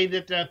say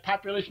that the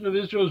population of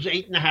Israel is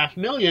 8.5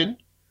 million,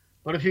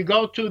 but if you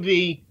go to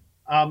the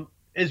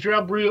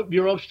Israel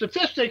Bureau of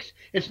Statistics,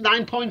 it's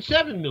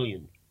 9.7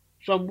 million.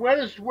 So where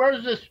does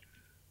this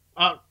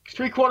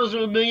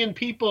 750,000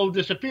 people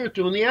disappear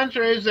to? And the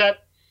answer is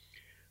that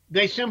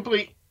they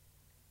simply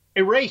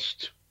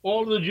erased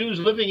all the Jews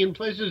living in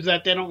places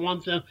that they don't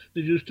want the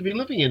Jews to be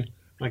living in,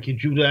 like in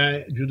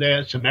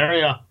Judea,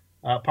 Samaria,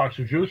 parts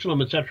of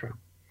Jerusalem, etc.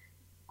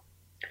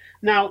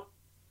 Now,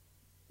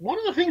 one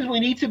of the things we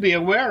need to be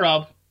aware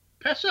of,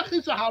 Pesach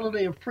is a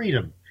holiday of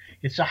freedom.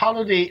 It's a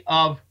holiday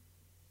of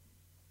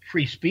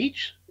free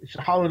speech. It's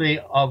a holiday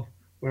of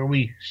where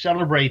we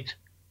celebrate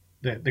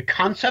the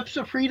concepts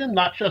of freedom,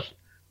 not just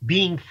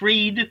being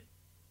freed,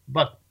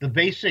 but the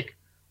basic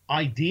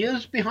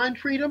ideas behind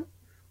freedom.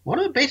 One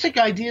of the basic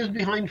ideas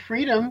behind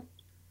freedom,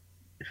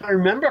 if I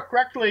remember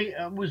correctly,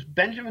 was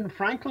Benjamin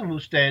Franklin who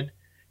said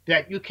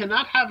that you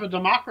cannot have a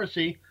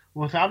democracy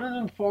without an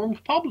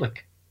informed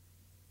public.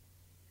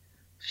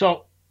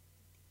 So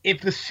if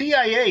the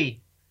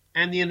CIA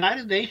and the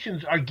United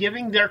Nations are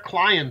giving their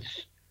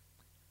clients,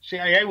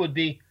 CIA would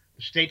be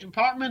the State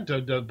Department,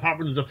 the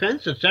Department of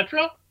Defense,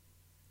 etc.,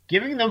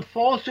 giving them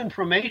false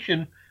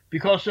information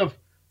because of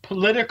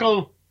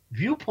political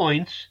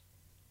viewpoints,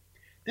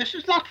 this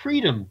is not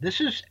freedom.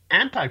 This is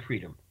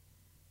anti-freedom.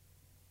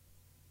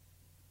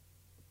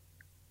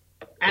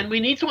 And we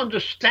need to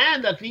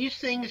understand that these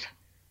things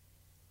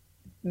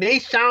may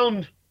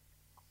sound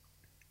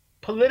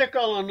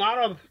political and not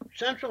of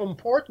central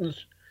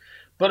importance,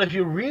 but if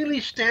you really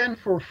stand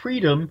for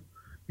freedom,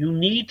 you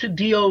need to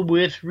deal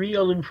with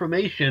real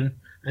information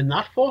and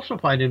not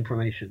falsified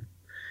information.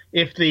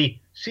 If the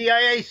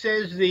CIA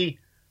says the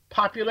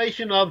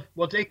population of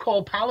what they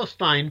call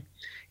Palestine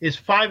is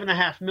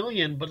 5.5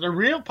 million, but the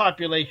real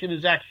population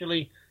is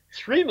actually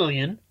 3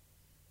 million,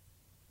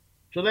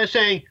 so they're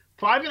saying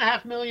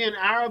 5.5 million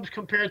Arabs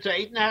compared to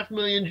 8.5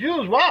 million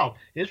Jews. Wow,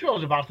 Israel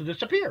is about to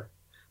disappear.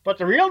 But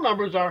the real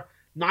numbers are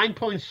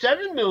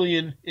 9.7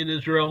 million in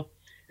Israel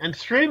and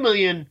 3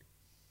 million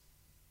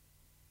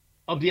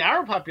of the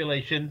Arab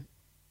population,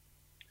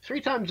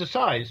 3 times the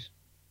size.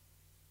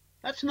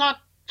 That's not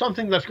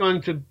something that's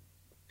going to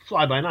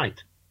fly by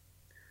night.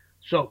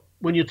 So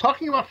when you're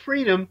talking about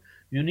freedom,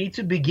 you need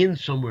to begin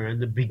somewhere.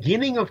 And the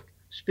beginning of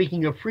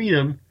speaking of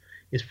freedom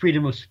is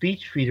freedom of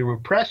speech, freedom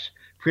of press,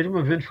 freedom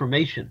of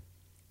information.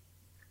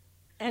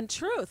 And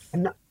truth.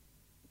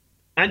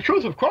 And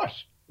truth, of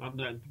course.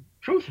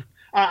 Truth.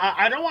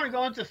 I don't want to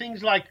go into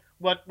things like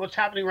what's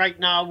happening right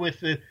now with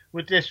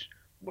this,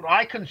 what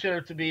I consider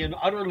to be an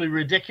utterly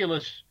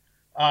ridiculous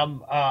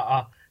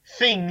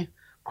thing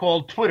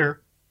called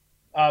Twitter,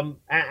 and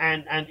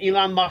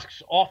Elon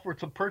Musk's offer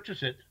to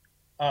purchase it.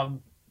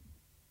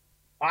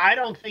 I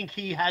don't think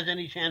he has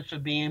any chance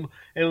of being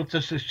able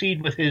to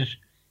succeed with his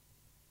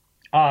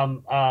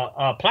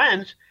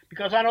plans,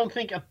 because I don't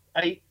think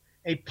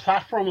a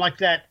platform like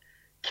that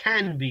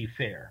can be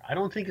fair. I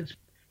don't think it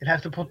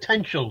has the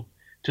potential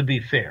to be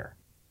fair.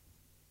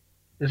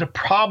 There's a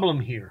problem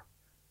here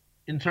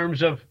in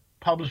terms of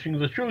publishing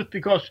the truth,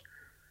 because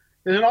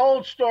there's an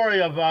old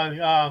story of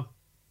a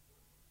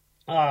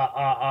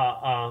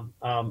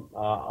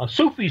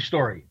Sufi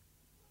story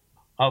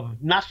of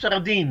Nasr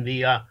ad-Din,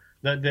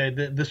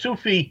 the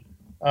Sufi.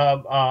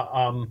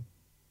 How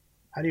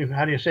do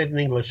you say it in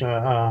English?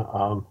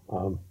 Well,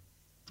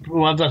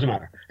 it doesn't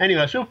matter.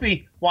 Anyway, a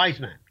Sufi wise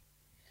man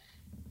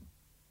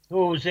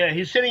who's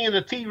he's sitting in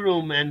the tea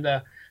room, and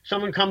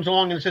someone comes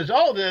along and says,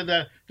 "Oh,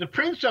 the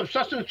prince of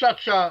such and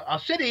such a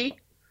city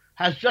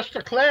has just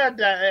declared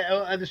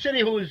that the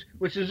city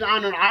which is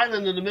on an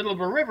island in the middle of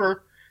a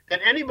river, that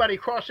anybody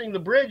crossing the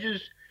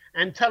bridges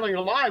and telling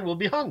a lie will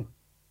be hung."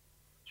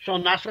 So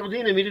Nasr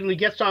ad-Din immediately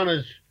gets on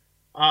his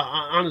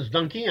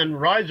donkey and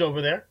rides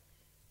over there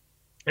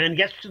and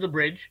gets to the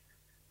bridge,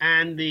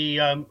 and the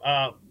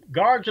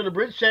guards on the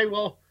bridge say,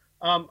 "Well,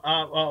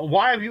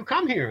 why have you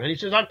come here?" And he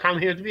says, "I've come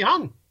here to be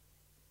hung."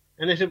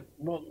 And they said,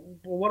 well,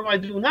 what do I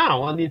do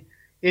now? I mean,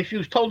 if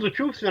you've told the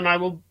truth, then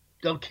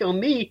they'll kill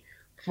me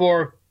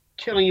for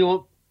killing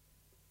you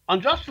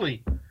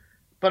unjustly.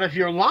 But if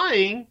you're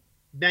lying,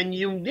 then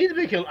you need to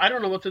be killed. I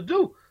don't know what to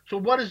do. So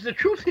what is the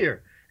truth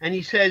here? And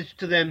he says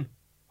to them,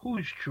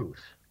 whose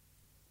truth?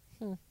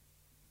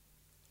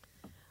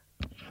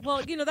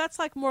 Well, that's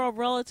like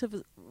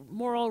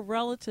moral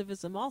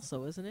relativism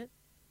also, isn't it?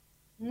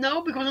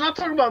 No, because we're not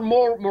talking about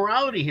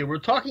morality here. We're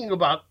talking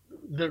about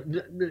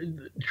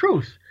the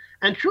truth.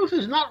 And truth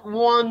is not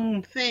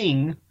one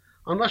thing,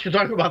 unless you're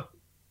talking about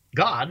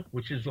God,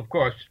 which is, of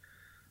course,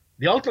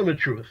 the ultimate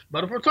truth.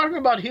 But if we're talking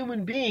about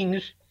human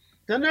beings,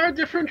 then there are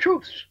different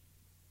truths.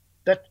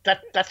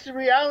 That's the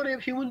reality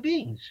of human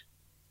beings.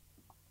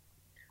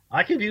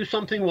 I can view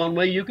something one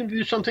way, you can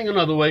view something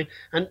another way,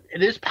 and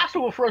it is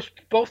possible for us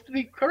both to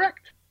be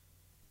correct.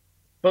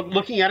 but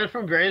looking at it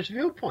from various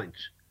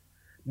viewpoints.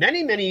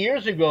 Many, many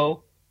years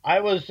ago, I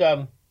was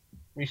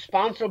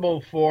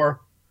responsible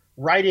for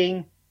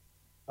writing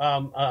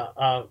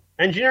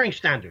engineering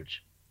standards,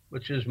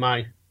 which was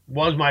my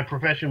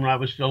profession when I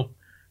was still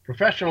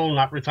professional,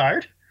 not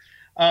retired.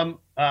 And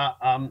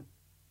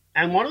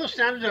one of the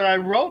standards that I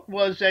wrote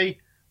was I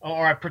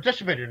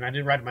participated in, I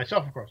didn't write it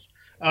myself, of course,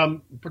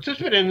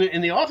 participated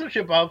in the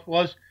authorship of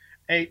was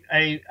a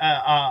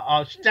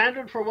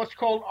standard for what's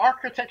called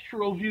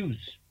architectural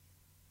views.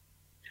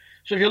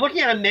 So if you're looking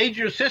at a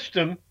major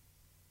system,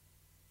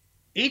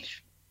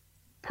 each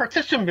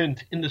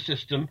participant in the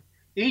system,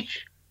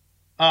 each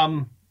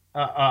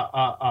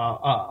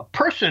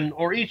person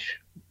or each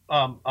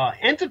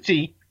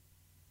entity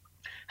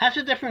has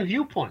a different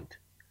viewpoint.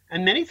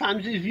 And many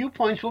times these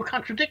viewpoints will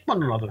contradict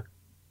one another.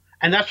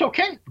 And that's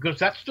okay, because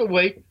that's the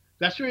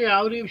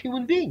reality of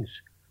human beings.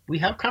 We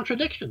have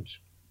contradictions.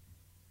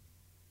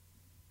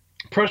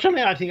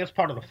 Personally, I think that's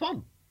part of the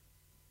fun.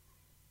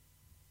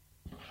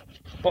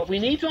 But we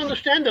need to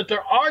understand that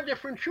there are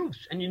different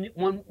truths, and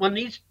one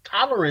needs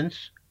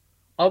tolerance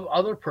of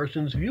other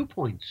person's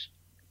viewpoints.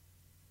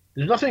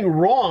 There's nothing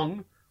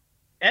wrong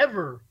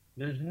ever.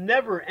 There's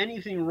never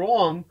anything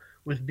wrong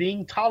with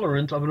being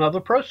tolerant of another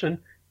person,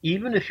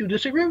 even if you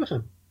disagree with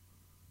him.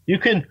 You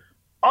can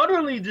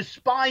utterly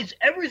despise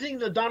everything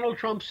that Donald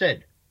Trump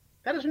said.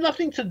 That has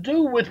nothing to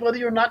do with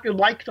whether or not you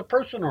like the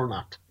person or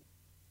not.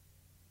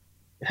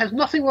 It has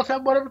nothing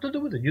whatever to do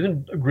with it. You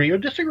can agree or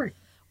disagree.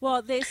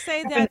 Well, they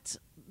say that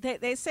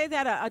they say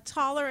that a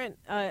tolerant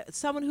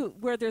someone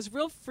where there's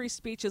real free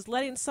speech is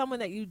letting someone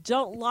that you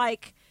don't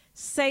like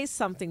say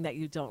something that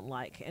you don't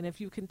like, and if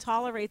you can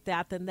tolerate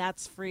that, then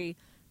that's free.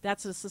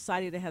 That's a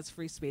society that has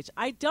free speech.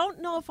 I don't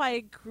know if I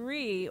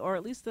agree, or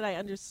at least that I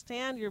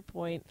understand your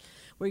point,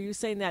 where you're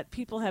saying that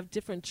people have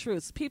different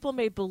truths. People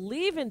may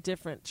believe in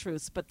different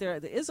truths, but there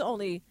is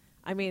only,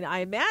 I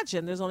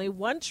imagine there's only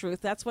one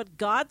truth. That's what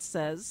God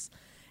says,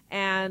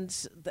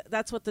 and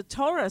that's what the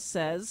Torah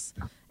says.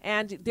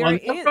 And we're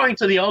going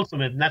to the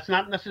ultimate, and that's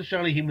not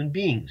necessarily human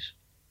beings.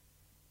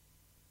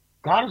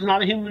 God is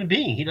not a human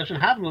being. He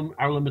doesn't have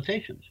our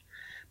limitations.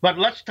 But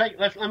let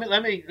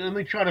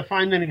me try to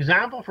find an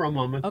example for a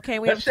moment. Okay,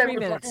 let's have 3 say we're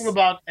minutes. talking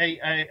about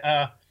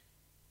an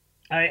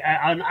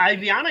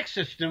avionics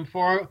system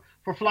for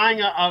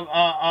flying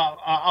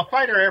a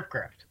fighter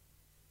aircraft,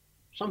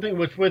 something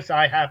with which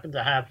I happen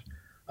to have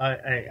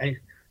a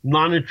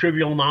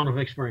non-trivial amount of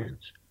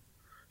experience.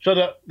 So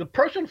the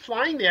person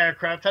flying the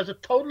aircraft has a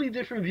totally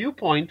different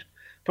viewpoint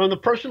from the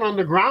person on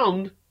the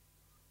ground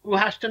who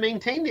has to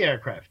maintain the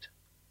aircraft.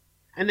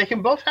 And they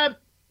can both have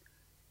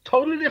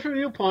totally different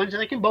viewpoints,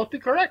 and they can both be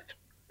correct,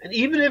 and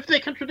even if they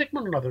contradict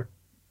one another.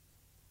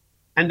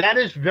 And that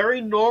is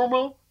very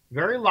normal,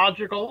 very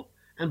logical,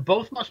 and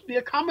both must be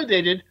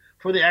accommodated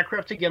for the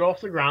aircraft to get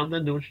off the ground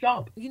and do its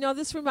job. You know,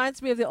 this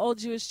reminds me of the old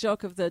Jewish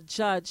joke of the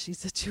judge.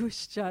 He's a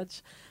Jewish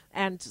judge,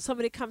 and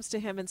somebody comes to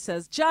him and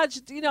says,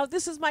 "Judge,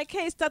 this is my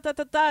case, da da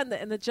da da,"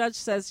 and the judge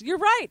says, "You're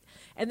right."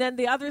 And then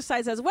the other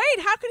side says, "Wait,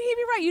 how can he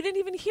be right? You didn't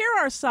even hear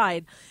our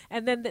side."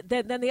 And then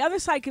the other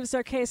side gives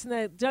their case, and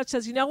the judge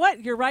says, "You know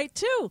what? You're right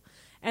too."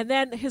 And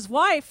then his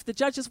wife, the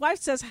judge's wife,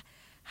 says,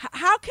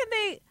 "How can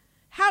they?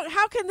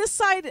 How can this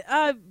side?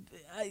 How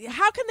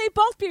can they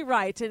both be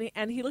right?"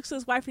 And he looks at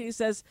his wife and he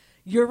says,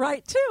 "You're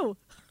right too."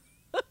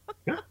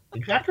 Yeah,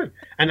 exactly,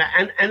 and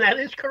that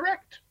is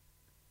correct.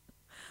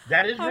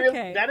 That is real.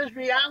 Okay. That is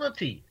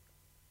reality.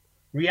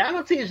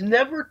 Reality is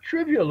never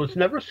trivial. It's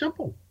never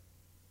simple,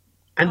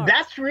 and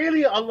that's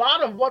really a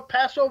lot of what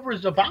Passover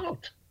is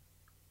about.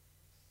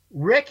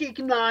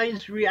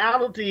 Recognize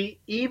reality,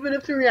 even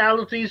if the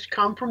realities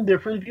come from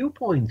different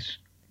viewpoints.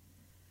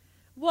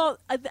 Well,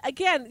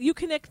 again, you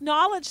can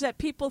acknowledge that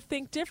people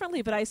think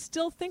differently, but I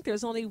still think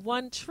there's only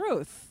one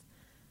truth.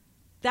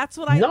 That's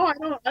what No,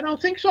 I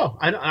don't think so.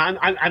 I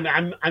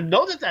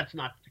know that that's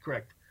not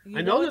correct.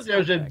 I know that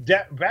there's a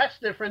vast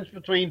difference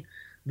between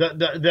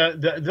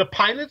the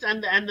pilot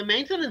and the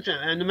maintenance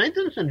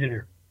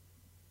engineer,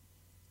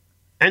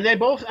 and they're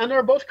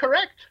both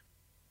correct.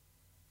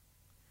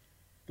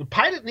 The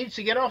pilot needs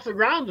to get off the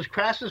ground as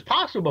fast as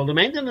possible. The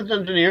maintenance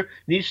engineer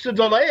needs to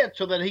delay it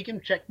so that he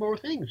can check more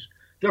things.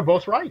 They're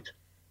both right.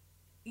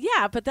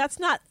 Yeah, but that's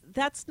not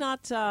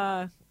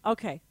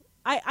okay.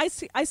 I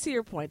see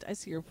your point. I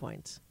see your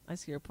point.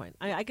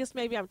 I guess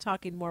maybe I'm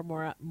talking more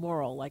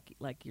moral,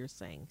 like you're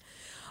saying.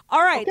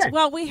 All right. Okay.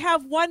 Well, we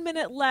have 1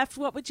 minute left.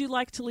 What would you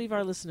like to leave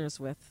our listeners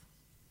with?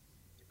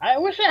 I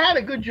wish I had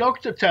a good joke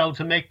to tell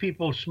to make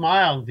people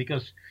smile,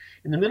 because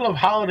in the middle of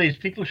holidays,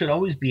 people should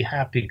always be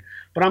happy.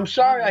 But I'm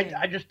sorry,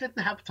 I just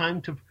didn't have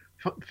time to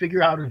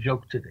figure out a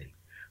joke today.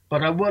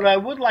 But what I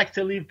would like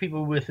to leave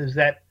people with is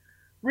that,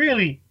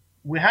 really,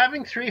 we're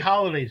having 3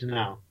 holidays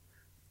now: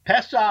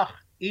 Pesach,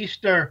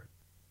 Easter,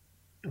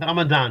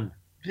 Ramadan.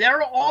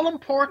 They're all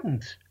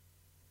important.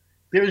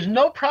 There is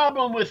no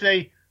problem with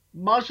a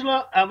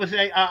Muslim, with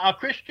a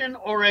Christian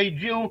or a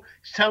Jew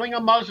telling a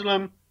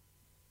Muslim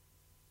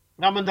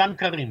Ramadan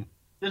Kareem.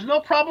 There's no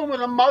problem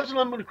with a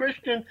Muslim or a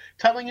Christian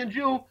telling a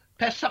Jew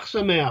Pesach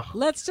Sameach.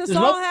 Let's just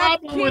There's all no have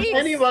problem with peace.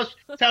 any of us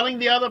telling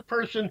the other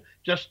person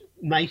just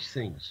nice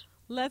things.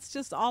 Let's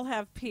just all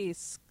have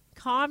peace.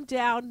 Calm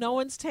down. No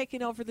one's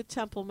taking over the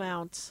Temple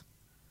Mount.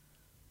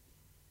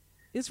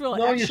 Israel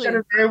No, actually, you said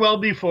it very well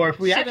before. If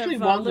we should actually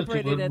have, wanted to,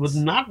 liberated it would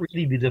not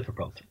really be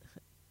difficult.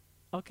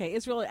 Okay,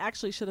 Israel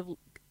actually should have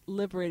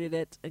liberated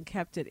it and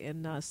kept it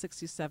in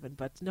 67,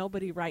 but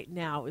nobody right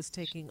now is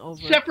taking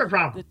over Separate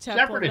problem. the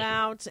Temple Separate issue.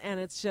 Mount,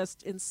 and it's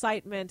just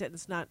incitement, and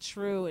it's not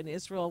true, and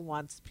Israel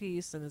wants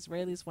peace, and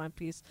Israelis want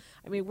peace.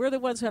 I mean, we're the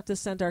ones who have to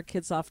send our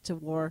kids off to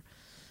war,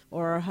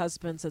 or our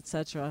husbands,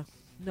 etc.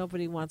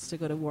 Nobody wants to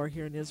go to war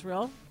here in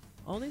Israel.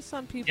 Only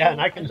some people. Yeah, and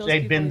I can those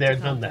say people been need there,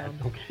 to calm done that.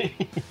 down.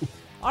 Okay.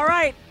 All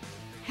right.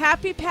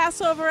 Happy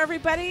Passover,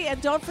 everybody.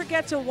 And don't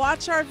forget to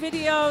watch our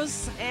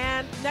videos.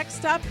 And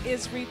next up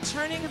is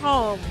Returning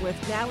Home with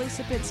Natalie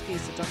Sapinski,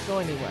 so don't go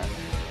anywhere.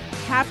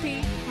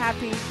 Happy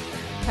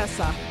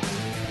Pesach,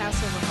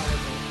 Passover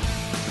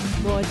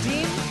holiday.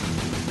 Moadim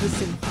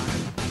v'simcha.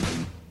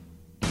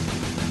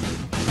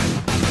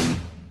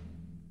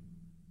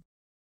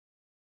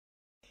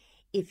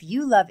 If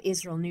you love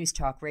Israel News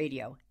Talk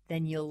Radio,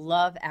 then you'll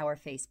love our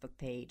Facebook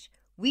page.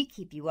 We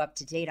keep you up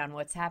to date on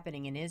what's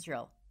happening in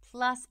Israel,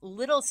 plus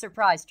little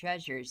surprise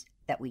treasures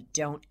that we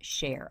don't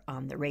share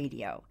on the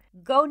radio.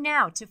 Go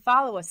now to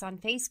follow us on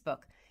Facebook.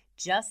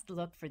 Just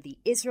look for the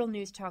Israel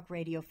News Talk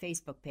Radio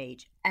Facebook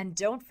page, and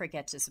don't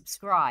forget to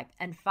subscribe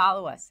and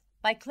follow us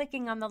by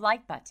clicking on the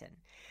like button.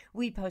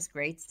 We post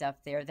great stuff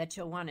there that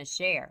you'll want to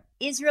share.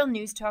 Israel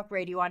News Talk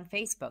Radio on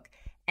Facebook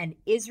and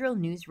Israel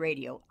News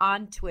Radio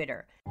on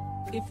Twitter.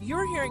 If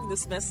you're hearing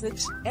this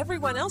message,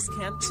 everyone else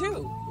can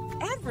too.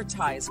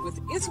 Advertise with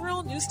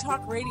Israel News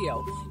Talk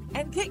Radio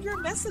and get your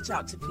message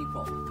out to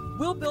people.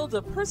 We'll build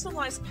a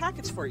personalized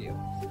package for you.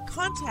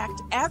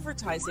 Contact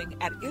advertising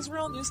at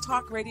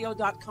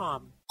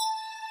israelnewstalkradio.com.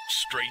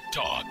 Straight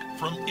talk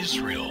from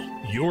Israel.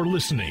 You're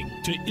listening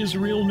to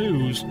Israel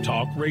News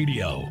Talk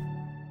Radio.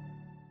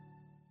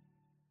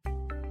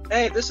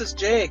 Hey, this is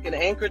Jake in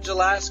Anchorage,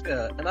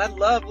 Alaska, and I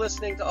love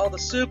listening to all the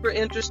super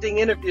interesting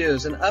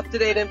interviews and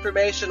up-to-date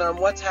information on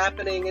what's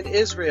happening in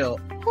Israel.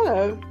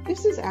 Hello,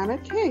 this is Anna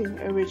King,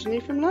 originally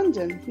from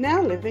London,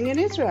 now living in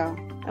Israel.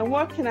 And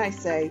what can I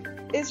say?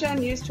 Israel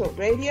News Talk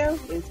Radio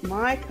is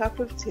my cup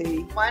of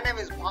tea. My name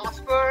is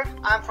Bhaskar.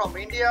 I'm from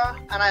India,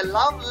 and I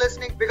love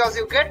listening because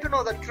you get to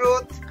know the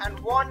truth and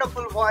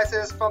wonderful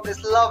voices from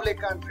this lovely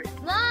country.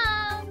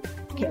 Mom!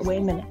 Okay, wait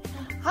a minute.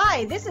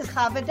 Hi, this is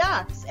Chava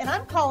Dax, and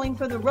I'm calling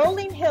from the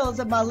rolling hills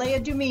of Ma'ale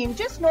Adumim,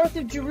 just north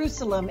of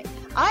Jerusalem.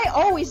 I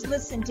always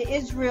listen to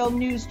Israel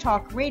News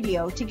Talk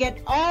Radio to get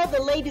all the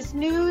latest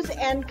news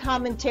and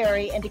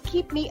commentary and to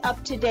keep me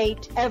up to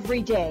date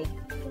every day.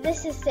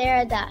 This is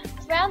Sarah Dax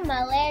from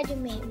Ma'ale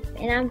Adumim,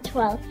 and I'm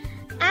 12.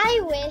 I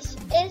wish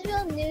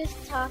Israel News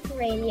Talk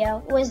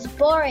Radio was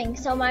boring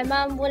so my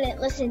mom wouldn't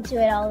listen to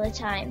it all the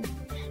time.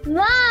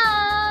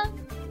 Mom!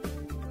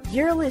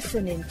 You're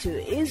listening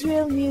to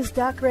Israel News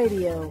Talk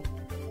Radio.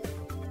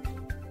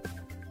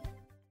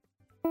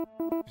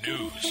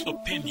 News,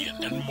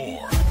 opinion, and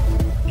more.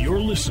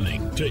 You're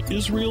listening to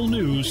Israel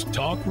News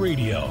Talk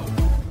Radio.